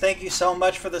Chris, thank you so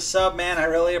much for the sub, man. I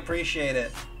really appreciate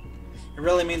it. It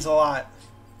really means a lot.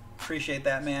 Appreciate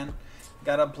that, man.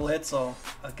 Got a Blitzel,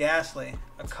 a Ghastly,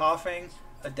 a Coughing,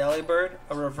 a Delibird,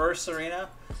 a Reverse Serena,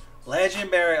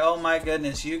 Legendary. Oh my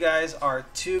goodness, you guys are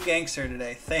too gangster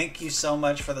today. Thank you so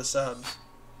much for the subs.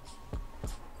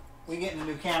 We getting a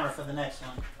new camera for the next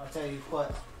one. I'll tell you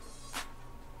what.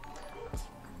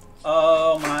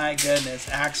 Oh my goodness,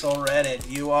 Axel Reddit,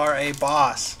 you are a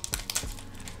boss.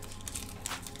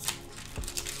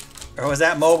 Or was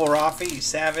that Mobile Rafi, you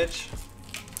savage?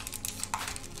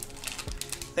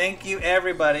 Thank you,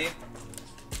 everybody.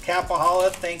 Capahola,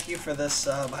 thank you for this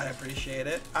sub. I appreciate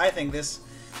it. I think this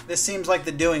seems like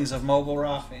the doings of Mobile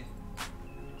Rafi,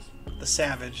 the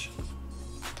savage.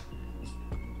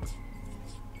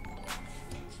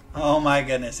 Oh my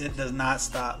goodness, it does not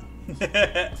stop.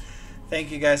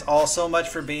 Thank you guys all so much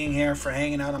for being here, for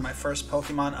hanging out on my first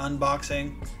Pokemon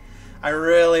unboxing. I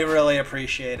really, really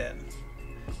appreciate it.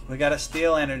 We got a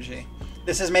Steel Energy.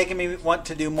 This is making me want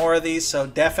to do more of these, so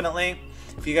definitely,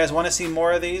 if you guys want to see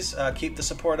more of these, keep the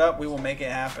support up. We will make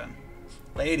it happen.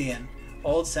 Ladian,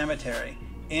 Old Cemetery,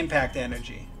 Impact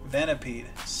Energy,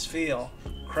 Venipede, Spheal,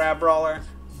 Crabrawler,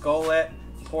 Golett,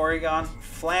 Porygon,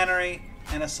 Flannery,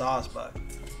 and a Sawsbuck.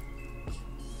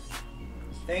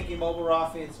 Thank you, Mobile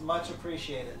Rafi. It's much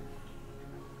appreciated.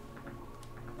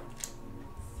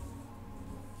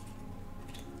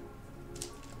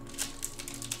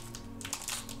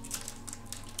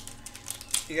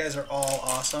 You guys are all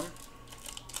awesome.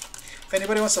 If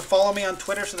anybody wants to follow me on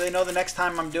Twitter so they know the next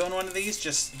time I'm doing one of these,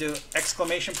 just do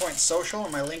 !social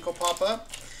and my link will pop up.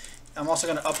 I'm also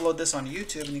going to upload this on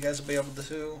YouTube and you guys will be able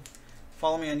to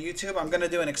Follow me on YouTube. I'm going to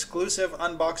do an exclusive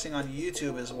unboxing on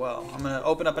YouTube as well. I'm going to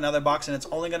open up another box and it's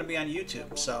only going to be on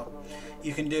YouTube. So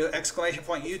you can do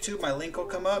 !YouTube. My link will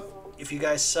come up. If you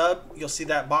guys sub, you'll see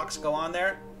that box go on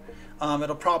there.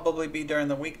 It'll probably be during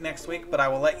the week next week, but I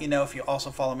will let you know if you also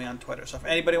follow me on Twitter. So if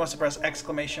anybody wants to press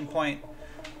 !social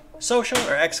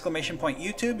or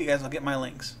 !YouTube, you guys will get my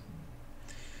links.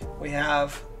 We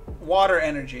have Water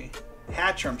Energy,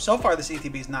 Hatchram. So far this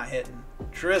ETB is not hitting.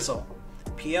 Drizzle,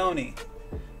 Peony,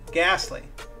 Ghastly,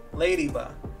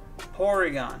 Ladybug,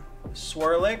 Porygon,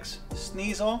 Swirlix,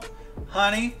 Sneasel,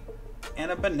 Honey, and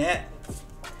a Banette.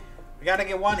 We gotta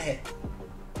get one hit.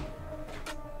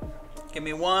 Give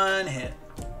me one hit.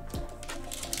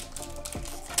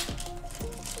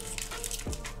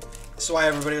 This is why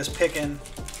everybody was picking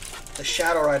the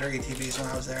Shadow Rider ETBs when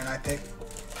I was there, and I picked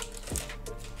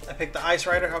the Ice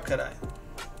Rider. How could I?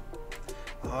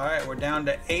 Alright, we're down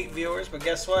to 8 viewers, but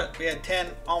guess what? We had 10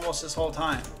 almost this whole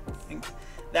time.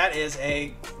 That is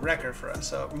a record for us.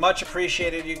 So much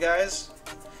appreciated, you guys.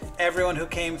 Everyone who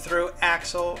came through,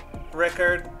 Axel,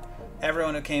 Rickard,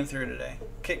 everyone who came through today.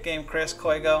 Kick Game, Chris,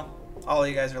 Koigo, all of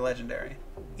you guys are legendary.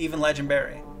 Even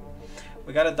legendary.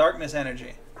 We got a Darkness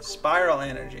Energy, Spiral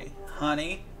Energy,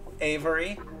 Honey,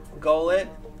 Avery, Golett,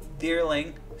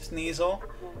 Deerling, Sneasel,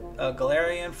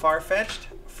 Galarian Farfetch'd,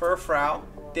 Furfrou,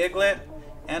 Diglett,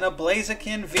 and a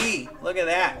Blaziken V. Look at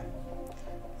that.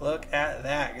 Look at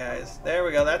that, guys. There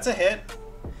we go. That's a hit.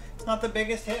 It's not the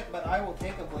biggest hit, but I will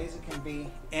take a Blaziken V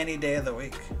any day of the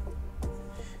week.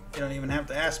 You don't even have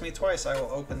to ask me twice. I will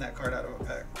open that card out of a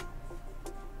pack.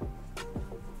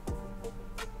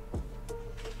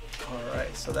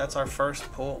 Alright, so that's our first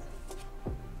pull.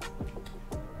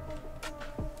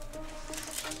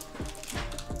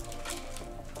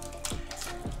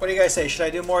 What do you guys say? Should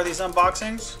I do more of these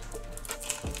unboxings?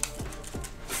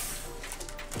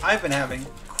 I've been having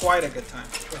quite a good time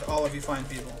with all of you fine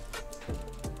people.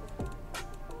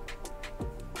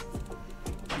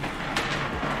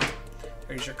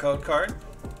 Here's your code card.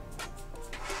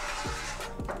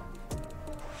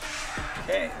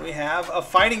 Okay, we have a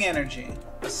Fighting Energy,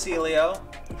 a Celio,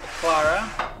 a Clara,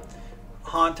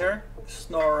 Haunter,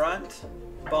 Snorunt,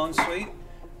 Bonesweet,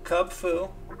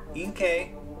 Cubfu,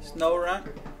 Inkay, Snorunt,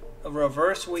 a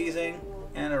Reverse Weezing,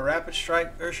 and a Rapid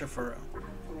Strike Urshifuru.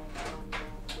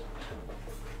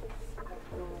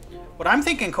 What I'm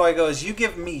thinking, Koigo, is you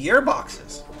give me your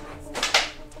boxes,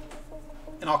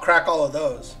 and I'll crack all of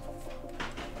those.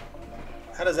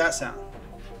 How does that sound?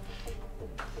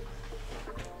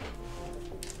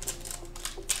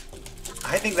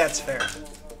 I think that's fair.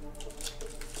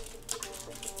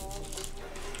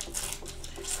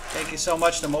 Thank you so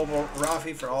much to Mobile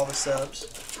Rafi for all the subs.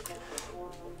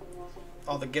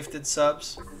 All the gifted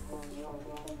subs.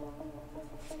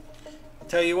 I'll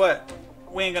tell you what,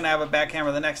 we ain't gonna have a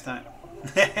backhammer the next time.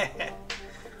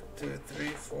 2, 3,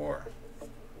 4.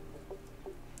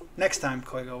 Next time,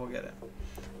 Koigo will get it.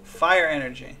 Fire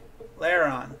Energy,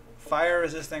 Lairon, Fire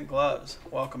Resistant Gloves,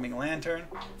 Welcoming Lantern,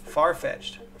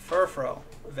 Farfetch'd, Furfrou,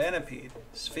 Venipede,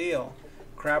 Spheal,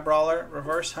 Crabrawler,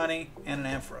 Reverse Honey, and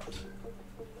an Ampharos.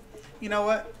 You know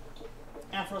what?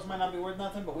 Ampharos might not be worth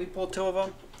nothing, but we pulled 2 of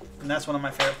them, and that's one of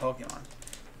my favorite Pokemon.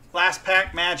 Last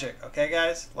pack magic, okay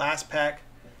guys? Last pack.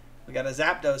 We got a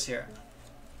Zapdos here.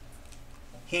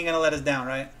 He ain't gonna let us down,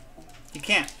 right? He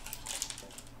can't.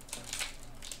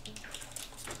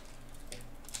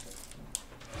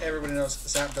 Everybody knows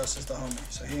Zapdos is the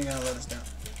homie, so he ain't gonna let us down.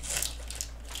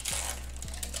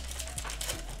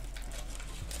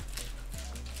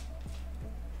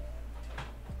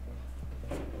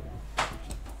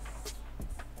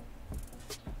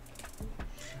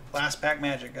 Last pack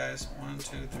magic, guys. 1,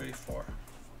 2, 3, 4.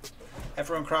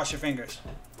 Everyone cross your fingers.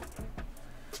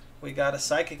 We got a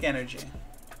Psychic Energy.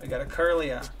 We got a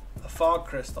Kirlia, a Fog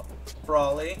Crystal,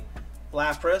 Brawly,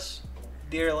 Lapras,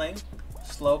 Deerling,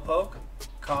 Slowpoke,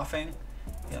 Coughing,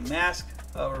 a Mask,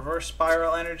 a Reverse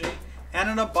Spiral Energy, and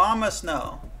an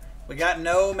Abomasnow. We got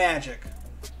no magic.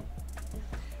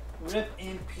 Rip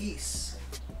in peace.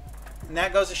 And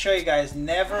that goes to show you guys,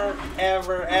 never,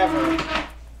 ever, ever,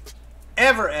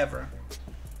 ever, ever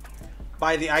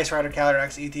buy the Ice Rider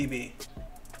Calyrex ETB.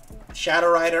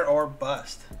 Shadow Rider or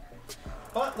bust.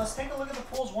 But let's take a look at the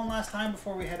pulls one last time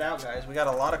before we head out, guys. We got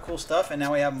a lot of cool stuff, and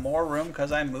now we have more room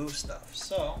because I moved stuff.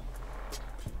 So,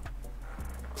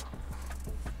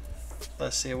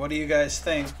 let's see. What do you guys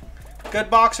think? Good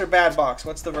box or bad box?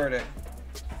 What's the verdict?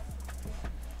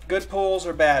 Good pulls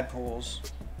or bad pulls?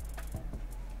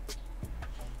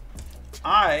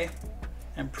 I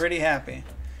am pretty happy.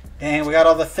 Dang, we got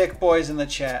all the thick boys in the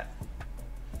chat.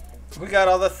 We got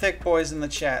all the thick boys in the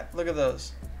chat. Look at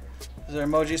those. Those are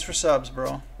emojis for subs,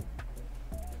 bro.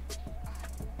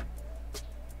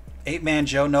 8-Man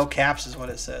Joe, no caps is what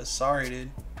it says. Sorry,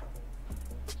 dude.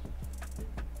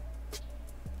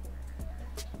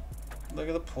 Look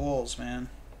at the pools, man.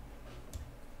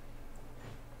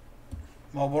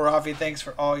 Mobile Rafi, thanks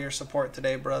for all your support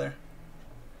today, brother.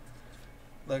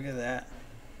 Look at that.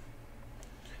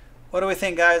 What do we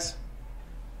think, guys?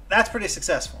 That's pretty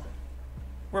successful.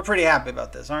 We're pretty happy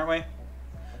about this, aren't we?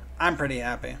 I'm pretty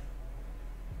happy.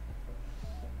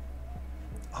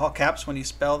 All caps when you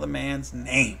spell the man's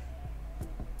name.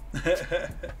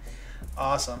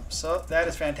 Awesome. So that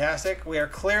is fantastic. We are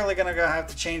clearly going to have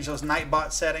to change those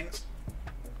Nightbot settings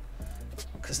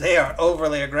because they are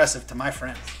overly aggressive to my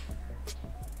friends.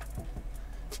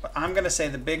 But I'm going to say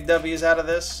the big W's out of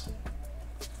this.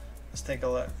 Let's take a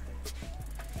look.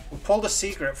 We pulled a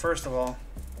secret, first of all.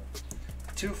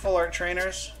 2 full art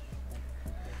trainers.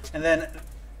 And then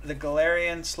the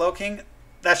Galarian Slowking.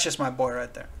 That's just my boy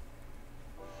right there.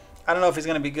 I don't know if he's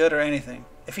going to be good or anything.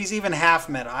 If he's even half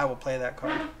meta, I will play that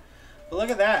card. But look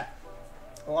at that.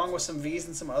 Along with some V's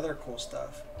and some other cool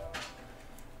stuff.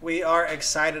 We are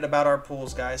excited about our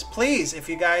pools, guys. Please, if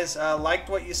you guys liked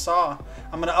what you saw,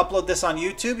 I'm going to upload this on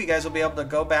YouTube. You guys will be able to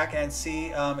go back and see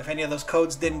if any of those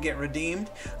codes didn't get redeemed.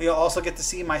 You'll also get to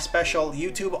see my special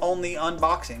YouTube-only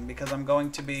unboxing because I'm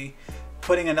going to be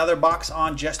putting another box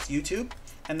on just YouTube.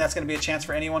 And that's going to be a chance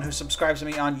for anyone who subscribes to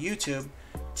me on YouTube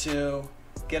to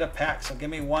get a pack. So give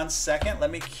me 1 second.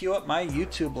 Let me queue up my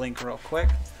YouTube link real quick.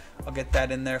 I'll get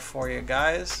that in there for you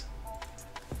guys.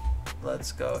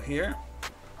 Let's go here.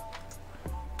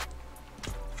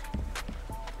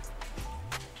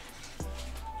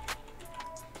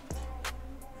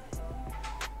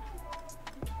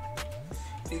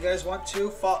 If you guys want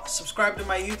to subscribe to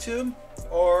my YouTube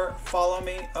or follow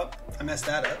me up, I messed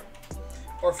that up,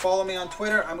 or follow me on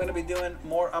Twitter. I'm going to be doing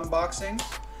more unboxings.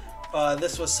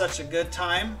 This was such a good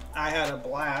time. I had a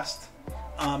blast.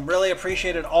 Really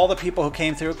appreciated all the people who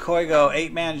came through. KooGus,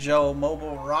 8-Man Joe,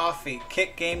 Mobile Rafi,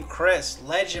 Kick Game Chris,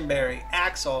 Legendary,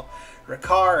 Axel,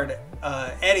 Ricard,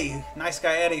 Eddie, nice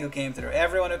guy Eddie who came through.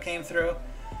 Everyone who came through.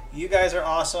 You guys are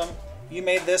awesome. You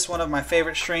made this one of my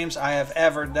favorite streams I have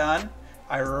ever done.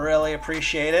 I really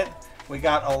appreciate it. We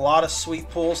got a lot of sweet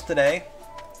pools today.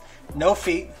 No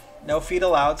feet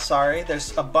allowed, sorry.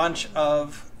 There's a bunch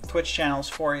of Twitch channels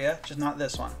for you, just not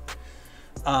this one.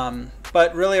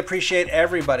 But really appreciate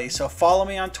everybody. So follow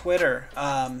me on Twitter,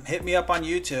 hit me up on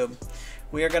YouTube.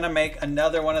 We are gonna make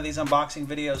another one of these unboxing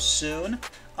videos soon.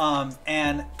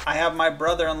 And I have my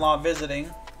brother-in-law visiting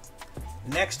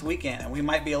next weekend, and we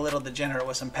might be a little degenerate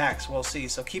with some packs. We'll see.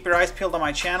 So keep your eyes peeled on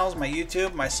my channels, my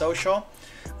YouTube, my social.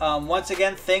 Once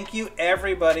again, thank you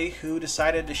everybody who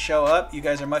decided to show up. You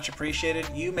guys are much appreciated.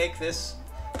 You make this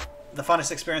the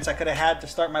funnest experience I could have had to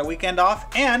start my weekend off,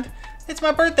 and it's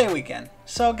my birthday weekend.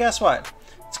 So guess what?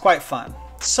 It's quite fun.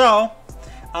 So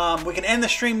we can end the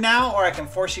stream now, or I can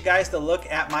force you guys to look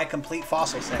at my complete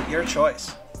fossil set. Your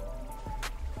choice.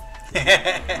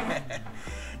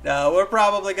 No, we're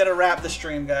probably going to wrap the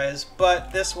stream, guys.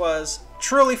 But this was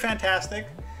truly fantastic.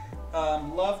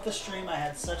 Loved the stream. I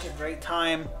had such a great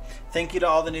time. Thank you to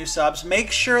all the new subs.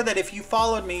 Make sure that if you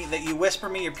followed me, that you whisper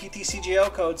me your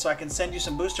PTCGO code so I can send you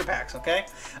some booster packs, okay?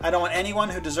 I don't want anyone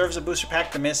who deserves a booster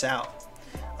pack to miss out.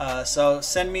 So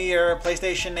send me your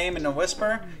PlayStation name in a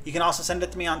whisper. You can also send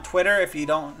it to me on Twitter if you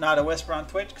don't know how to whisper on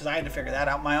Twitch, because I had to figure that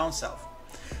out my own self.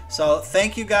 So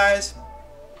thank you guys.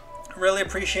 Really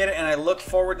appreciate it, and I look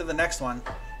forward to the next one.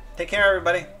 Take care,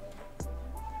 everybody.